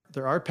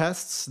 There are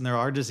pests and there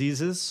are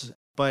diseases,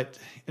 but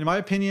in my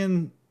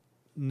opinion,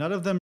 none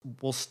of them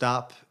will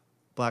stop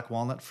black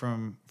walnut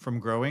from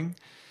growing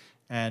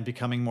and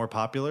becoming more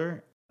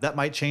popular. That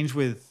might change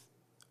with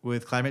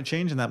climate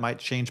change, and that might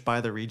change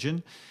by the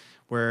region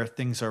where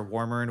things are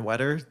warmer and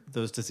wetter.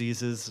 Those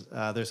diseases,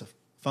 there's a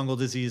fungal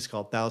disease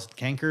called thousand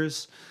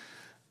cankers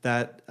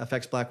that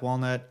affects black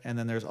walnut. And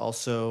then there's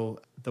also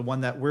the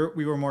one that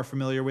we were more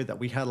familiar with, that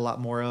we had a lot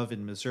more of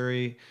in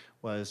Missouri,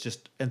 was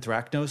just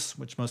anthracnose,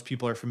 which most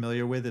people are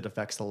familiar with. It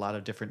affects a lot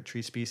of different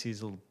tree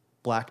species, little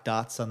black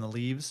dots on the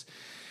leaves.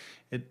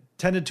 It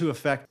tended to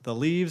affect the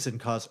leaves and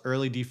cause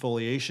early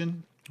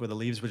defoliation, where the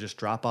leaves would just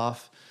drop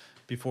off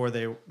before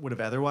they would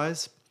have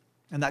otherwise.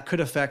 And that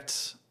could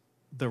affect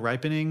the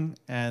ripening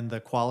and the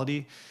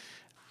quality.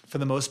 For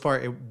the most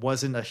part, it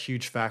wasn't a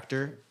huge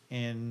factor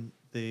in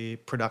the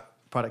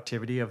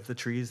productivity of the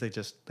trees.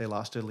 They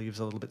lost their leaves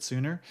a little bit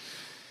sooner.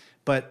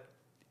 But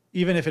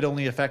even if it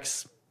only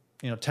affects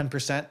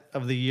 10%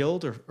 of the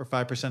yield or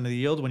 5% of the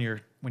yield, when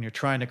you're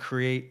trying to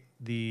create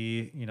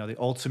the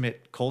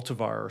ultimate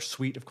cultivar or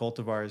suite of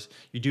cultivars,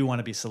 you do want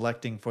to be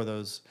selecting for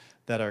those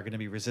that are going to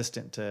be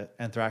resistant to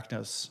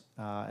anthracnose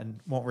and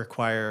won't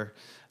require,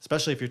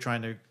 especially if you're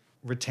trying to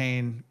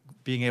retain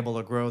being able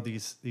to grow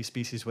these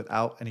species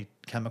without any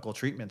chemical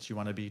treatments. You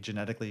want to be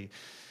genetically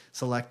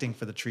selecting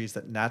for the trees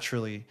that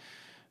naturally,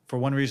 for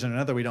one reason or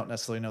another, we don't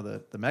necessarily know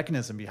the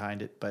mechanism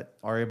behind it, but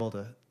are able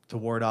to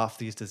ward off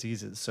these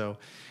diseases. So,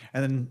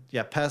 and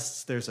then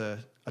pests. There's a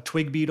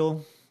twig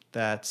beetle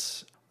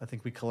that I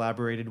think we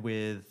collaborated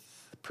with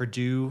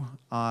Purdue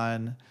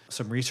on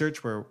some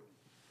research where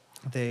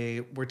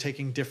they were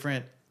taking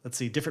different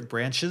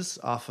branches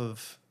off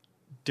of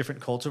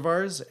different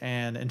cultivars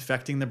and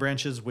infecting the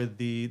branches with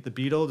the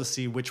beetle to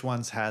see which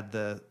ones had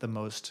the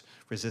most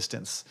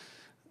resistance,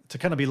 to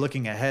kind of be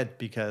looking ahead,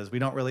 because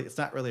it's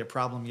not really a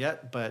problem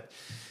yet, but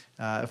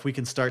if we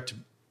can start to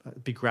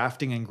be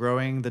grafting and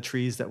growing the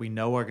trees that we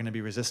know are going to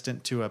be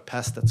resistant to a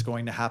pest that's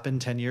going to happen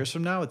 10 years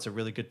from now, it's a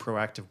really good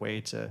proactive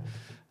way to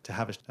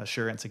have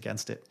assurance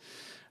against it.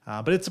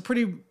 But it's a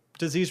pretty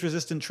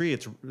disease-resistant tree.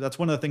 That's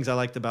one of the things I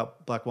liked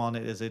about black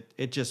walnut is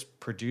it just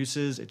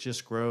produces, it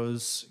just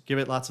grows. Give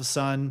it lots of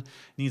sun.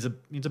 Needs a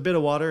bit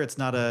of water. It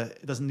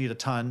doesn't need a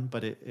ton,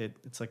 but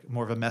it's like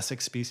more of a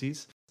mesic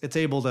species. It's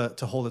able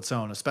to hold its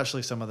own,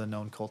 especially some of the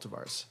known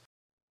cultivars.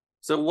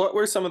 So what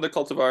were some of the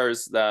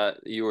cultivars that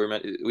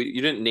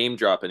you didn't name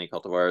drop any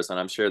cultivars, and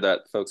I'm sure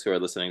that folks who are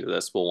listening to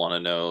this will want to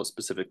know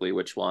specifically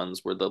which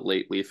ones were the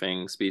late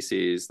leafing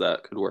species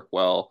that could work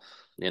well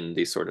in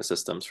these sort of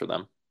systems for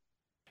them.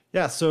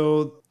 Yeah,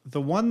 so the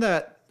one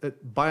that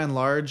by and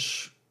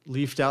large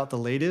leafed out the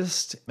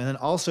latest, and then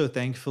also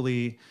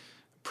thankfully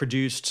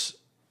produced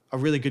a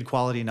really good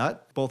quality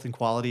nut, both in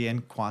quality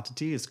and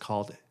quantity, is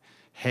called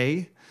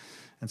Hay.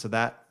 And so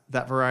that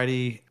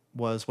variety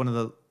was one of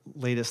the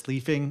latest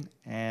leafing,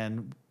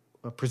 and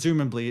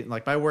presumably,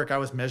 like my work, I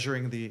was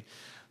measuring the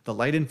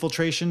light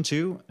infiltration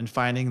too, and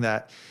finding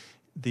that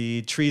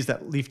the trees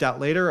that leafed out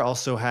later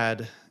also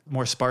had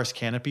more sparse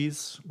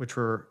canopies, which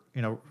were,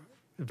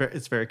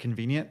 it's very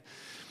convenient.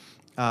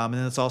 And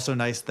then it's also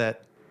nice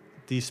that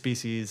these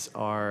species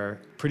are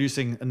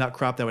producing a nut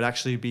crop that would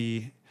actually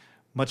be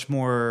much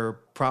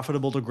more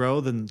profitable to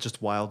grow than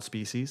just wild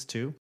species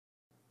too.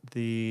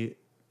 The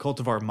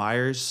cultivar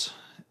Myers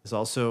is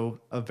also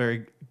a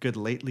very good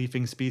late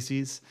leafing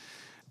species.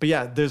 But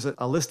yeah, there's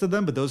a list of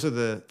them, but those are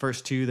the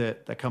first two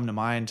that come to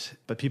mind.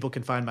 But people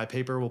can find my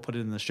paper. We'll put it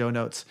in the show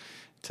notes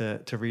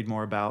to read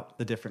more about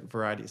the different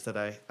varieties that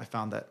I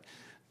found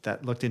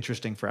that looked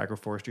interesting for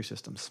agroforestry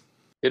systems.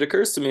 It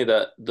occurs to me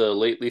that the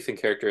late leafing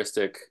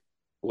characteristic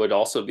would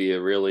also be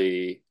a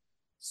really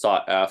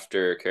sought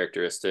after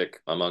characteristic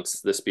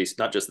amongst this species,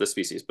 not just this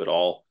species, but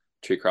all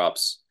tree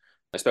crops,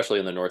 especially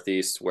in the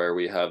Northeast, where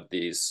we have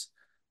these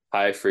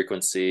high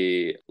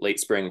frequency late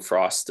spring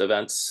frost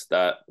events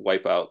that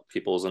wipe out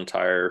people's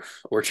entire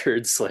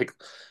orchards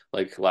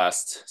like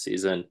last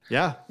season.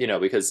 Yeah.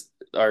 Because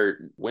our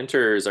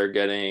winters are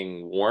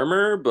getting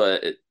warmer,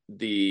 but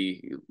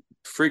the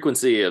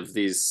frequency of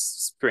these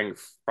spring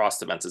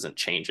frost events isn't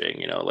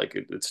changing.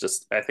 It's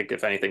just, I think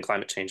if anything,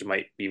 climate change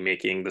might be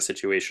making the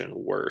situation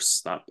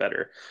worse, not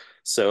better.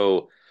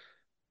 So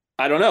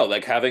I don't know,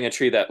 like having a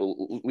tree that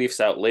leaves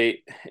out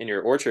late in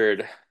your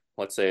orchard,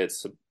 let's say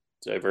it's a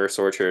diverse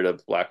orchard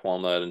of black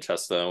walnut and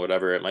chestnut and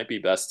whatever, it might be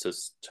best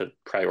to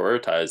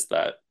prioritize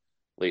that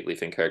late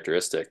leafing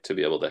characteristic to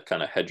be able to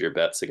kind of hedge your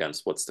bets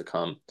against what's to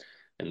come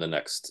in the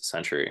next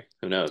century.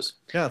 Who knows?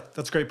 Yeah,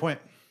 that's a great point.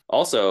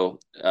 Also,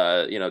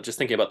 just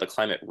thinking about the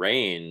climate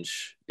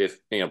range, if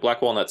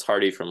black walnut's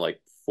hardy from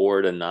like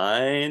 4 to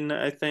 9,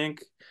 I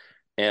think,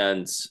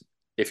 and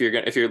if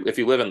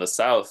you live in the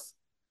south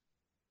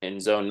in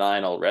zone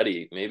 9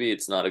 already, maybe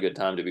it's not a good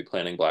time to be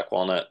planting black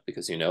walnut,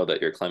 because that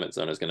your climate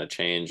zone is going to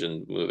change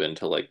and move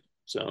into like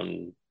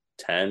zone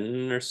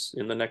 10 or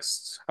in the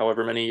next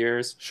however many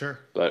years. Sure.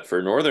 But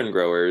for northern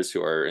growers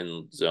who are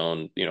in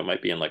zone,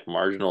 might be in like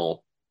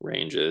marginal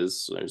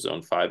ranges, or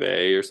zone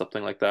 5A or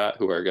something like that,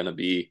 who are going to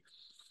be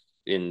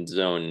in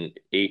zone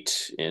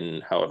 8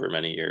 in however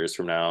many years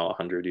from now,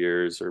 100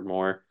 years or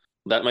more,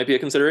 that might be a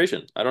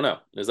consideration. I don't know.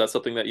 Is that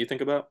something that you think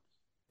about?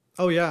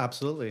 Oh yeah,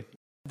 absolutely.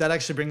 That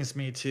actually brings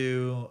me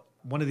to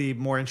one of the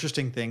more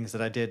interesting things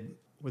that I did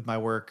with my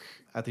work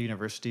at the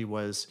university,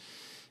 was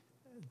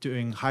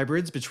doing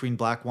hybrids between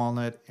black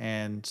walnut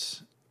and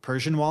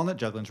Persian walnut,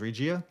 Juglans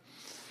regia,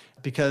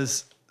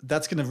 because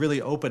that's going to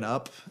really open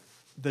up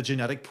the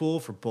genetic pool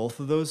for both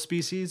of those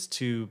species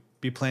to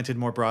be planted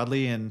more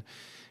broadly, and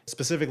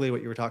specifically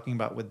what you were talking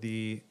about with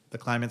the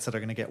climates that are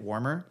going to get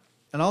warmer,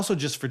 and also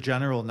just for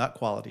general nut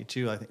quality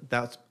too. I think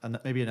that's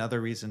maybe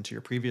another reason to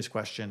your previous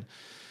question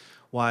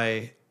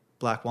why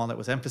black walnut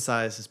was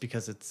emphasized, is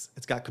because it's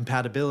got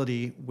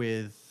compatibility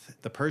with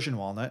the Persian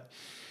walnut.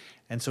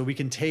 And so we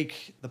can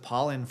take the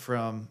pollen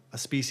from a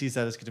species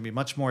that is going to be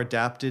much more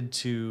adapted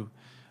to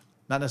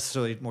not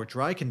necessarily more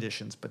dry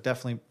conditions, but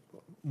definitely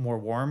more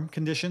warm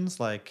conditions,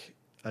 like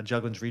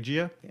Juglans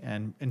regia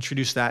and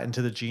introduce that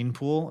into the gene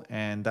pool,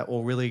 and that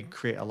will really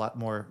create a lot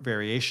more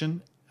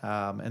variation.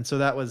 And so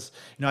that was,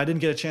 I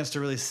didn't get a chance to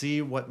really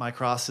see what my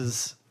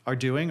crosses are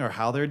doing or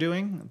how they're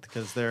doing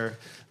because they're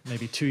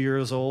maybe 2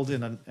 years old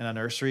in a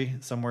nursery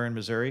somewhere in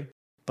Missouri.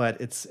 But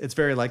it's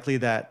very likely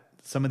that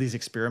some of these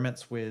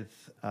experiments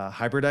with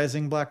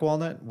hybridizing black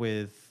walnut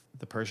with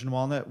the Persian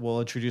walnut will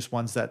introduce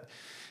ones that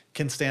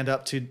can stand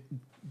up to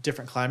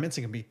different climates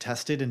and can be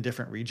tested in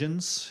different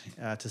regions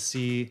to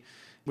see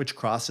which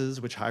crosses,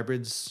 which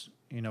hybrids,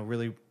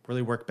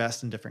 really work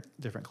best in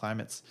different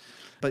climates.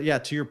 But yeah,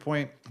 to your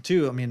point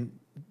too, I mean,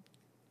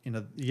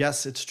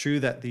 yes, it's true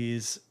that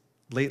these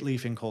late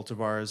leafing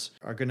cultivars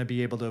are going to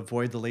be able to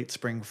avoid the late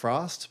spring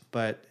frost,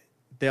 but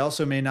they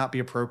also may not be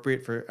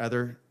appropriate for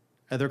other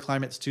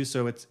climates too.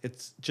 So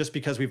it's just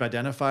because we've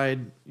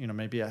identified,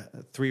 maybe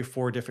 3 or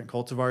 4 different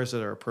cultivars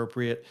that are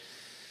appropriate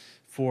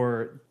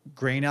for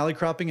grain alley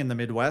cropping in the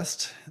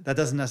Midwest, that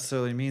doesn't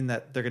necessarily mean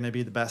that they're going to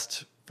be the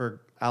best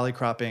for alley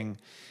cropping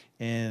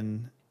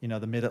in,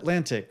 the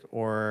Mid-Atlantic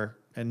or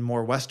in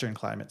more Western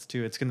climates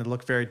too. It's going to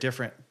look very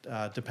different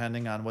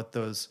depending on what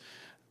those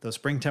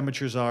spring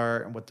temperatures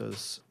are and what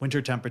those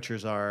winter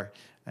temperatures are,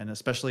 and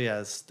especially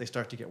as they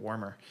start to get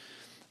warmer.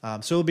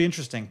 So it'll be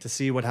interesting to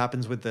see what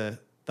happens with the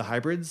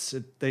hybrids.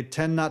 They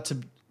tend not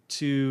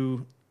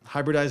to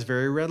hybridize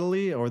very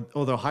readily, or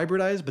they'll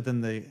hybridize, but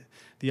then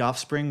the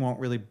offspring won't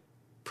really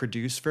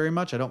produce very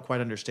much. I don't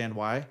quite understand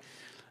why,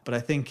 but I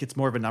think it's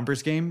more of a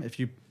numbers game. If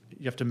you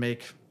have to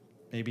make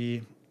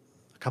maybe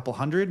a couple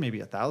hundred, maybe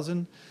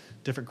 1,000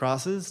 different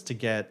crosses to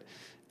get,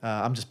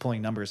 I'm just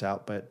pulling numbers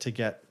out, but to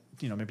get,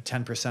 maybe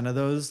 10% of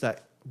those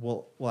that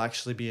will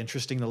actually be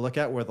interesting to look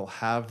at, where they'll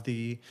have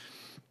the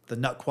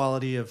nut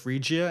quality of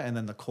Regia and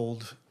then the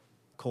cold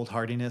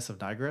hardiness of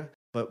Niagara.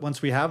 But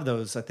once we have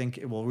those, I think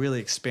it will really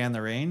expand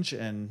the range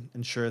and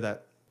ensure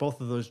that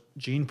both of those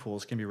gene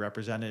pools can be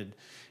represented.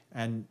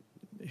 And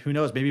who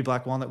knows, maybe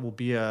black walnut will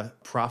be a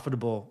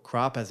profitable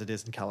crop as it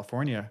is in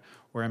California,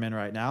 where I'm in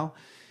right now.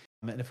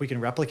 And if we can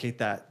replicate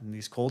that in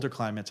these colder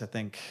climates, I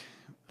think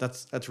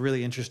that's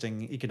really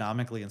interesting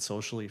economically and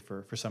socially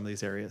for some of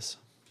these areas.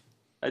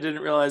 I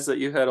didn't realize that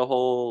you had a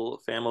whole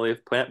family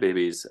of plant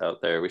babies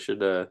out there. We should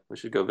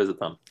go visit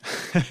them.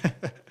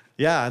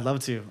 Yeah, I'd love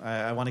to.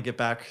 I want to get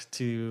back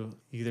to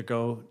either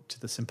go to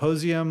the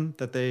symposium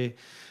that they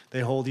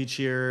hold each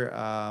year.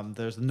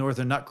 There's the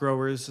Northern Nut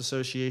Growers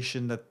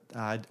Association that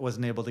I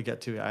wasn't able to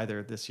get to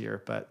either this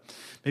year, but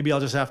maybe I'll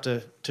just have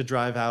to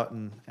drive out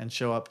and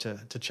show up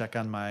to check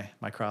on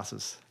my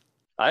crosses.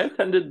 I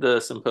attended the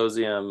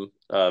symposium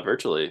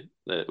virtually.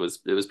 It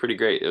was pretty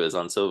great. It was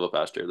on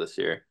silvopasture this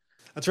year.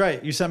 That's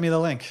right. You sent me the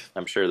link.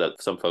 I'm sure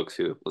that some folks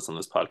who listen to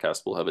this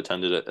podcast will have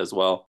attended it as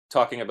well.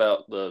 Talking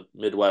about the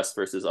Midwest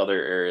versus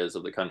other areas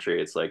of the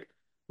country, it's like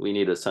we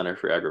need a center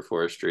for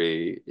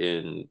agroforestry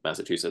in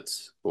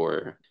Massachusetts,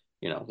 or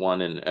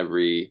one in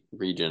every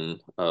region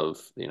of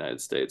the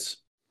United States.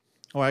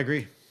 Oh, I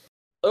agree.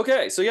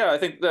 Okay, so yeah, I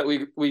think that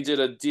we did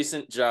a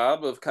decent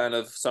job of kind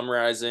of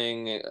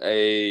summarizing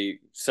a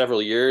several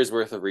years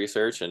worth of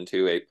research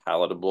into a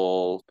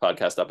palatable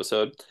podcast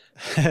episode.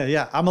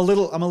 Yeah, I'm a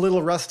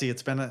little rusty.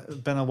 It's been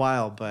a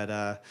while,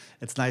 but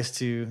it's nice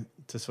to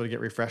sort of get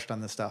refreshed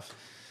on this stuff.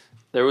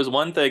 There was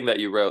one thing that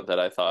you wrote that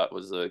I thought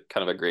was a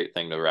kind of a great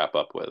thing to wrap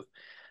up with.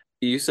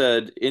 You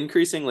said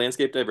increasing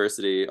landscape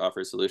diversity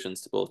offers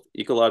solutions to both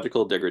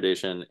ecological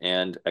degradation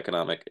and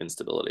economic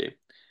instability.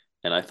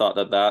 And I thought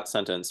that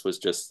sentence was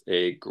just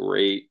a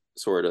great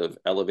sort of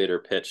elevator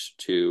pitch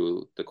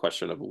to the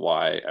question of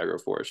why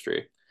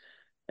agroforestry.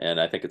 And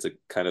I think it's a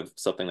kind of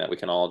something that we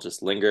can all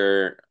just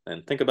linger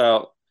and think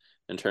about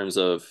in terms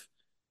of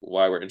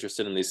why we're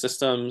interested in these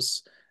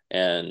systems,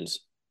 and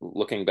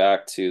looking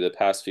back to the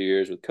past few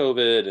years with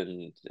COVID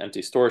and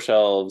empty store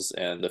shelves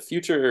and the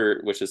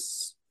future, which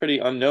is pretty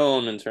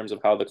unknown in terms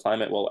of how the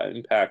climate will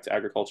impact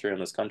agriculture in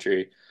this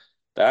country.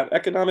 That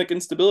economic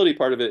instability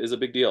part of it is a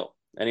big deal.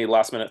 Any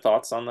last minute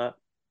thoughts on that?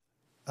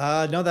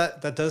 No,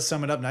 that does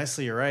sum it up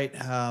nicely. You're right.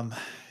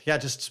 Yeah,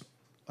 just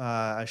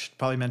I should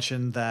probably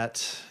mention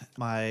that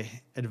my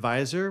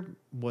advisor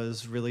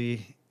was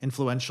really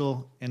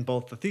influential in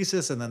both the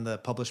thesis and then the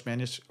published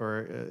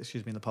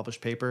the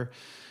published paper,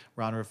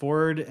 Ron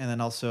Revord, and then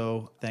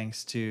also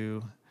thanks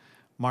to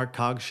Mark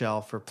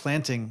Cogshell for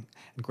planting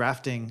and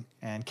grafting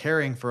and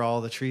caring for all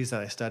the trees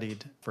that I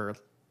studied for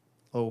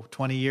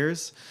 20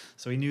 years.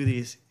 So he knew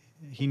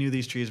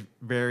these trees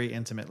very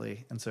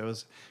intimately. And so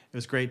it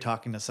was great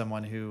talking to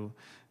someone who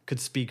could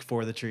speak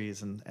for the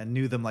trees and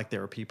knew them like they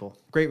were people.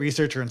 Great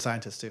researcher and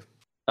scientist too.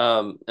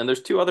 And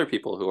there's 2 other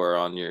people who are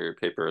on your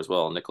paper as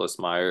well, Nicholas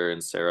Meyer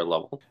and Sarah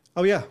Lovell.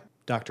 Oh yeah.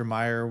 Dr.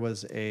 Meyer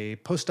was a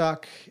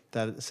postdoc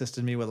that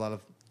assisted me with a lot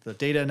of the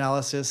data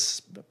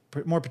analysis,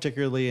 more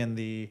particularly in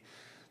the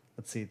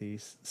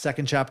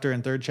second chapter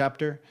and third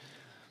chapter.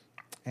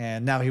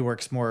 And now he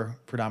works more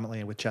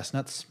predominantly with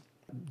chestnuts,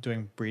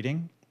 doing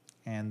breeding.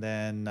 And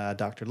then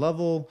Dr.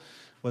 Lovell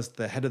was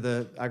the head of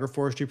the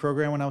agroforestry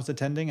program when I was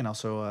attending, and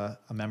also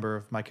a member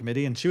of my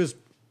committee. And she was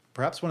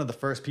perhaps one of the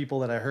first people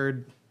that I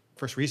heard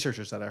first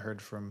researchers that I heard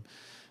from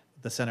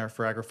the Center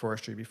for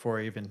Agroforestry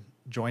before I even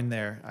joined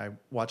there. I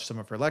watched some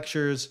of her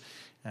lectures.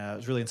 It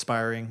was really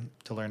inspiring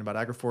to learn about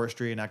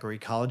agroforestry and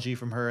agroecology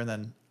from her. And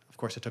then, of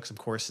course, I took some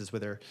courses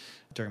with her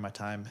during my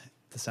time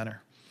at the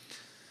center.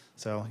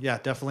 So yeah,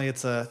 definitely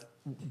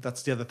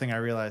that's the other thing I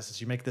realized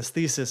is you make this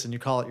thesis and you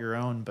call it your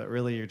own, but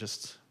really you're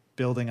just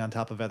building on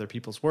top of other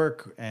people's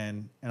work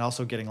and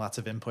also getting lots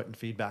of input and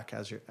feedback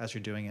as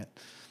you're doing it,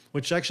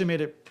 which actually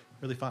made it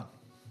really fun.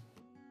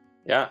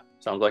 Yeah,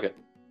 sounds like it.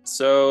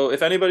 So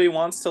if anybody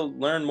wants to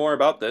learn more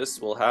about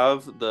this, we'll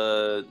have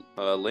the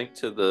link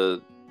to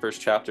the first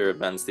chapter of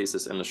Ben's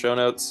thesis in the show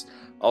notes.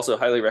 Also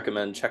highly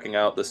recommend checking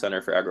out the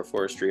Center for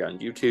Agroforestry on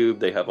YouTube.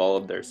 They have all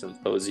of their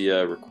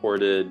symposia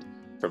recorded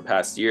from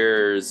past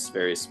years,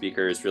 various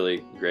speakers,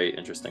 really great,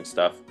 interesting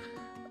stuff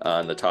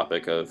on the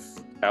topic of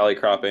alley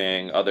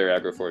cropping, other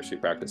agroforestry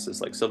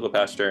practices like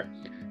silvopasture,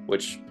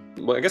 which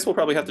I guess we'll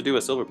probably have to do a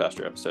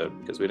silvopasture episode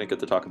because we didn't get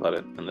to talk about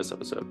it in this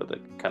episode, but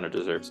it kind of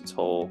deserves its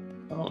whole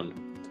own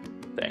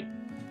thing.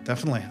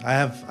 Definitely. I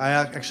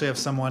actually have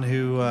someone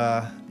who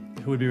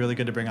would be really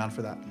good to bring on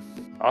for that.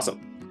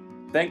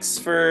 Awesome. Thanks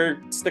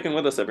for sticking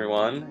with us,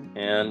 everyone,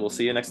 and we'll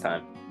see you next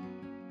time.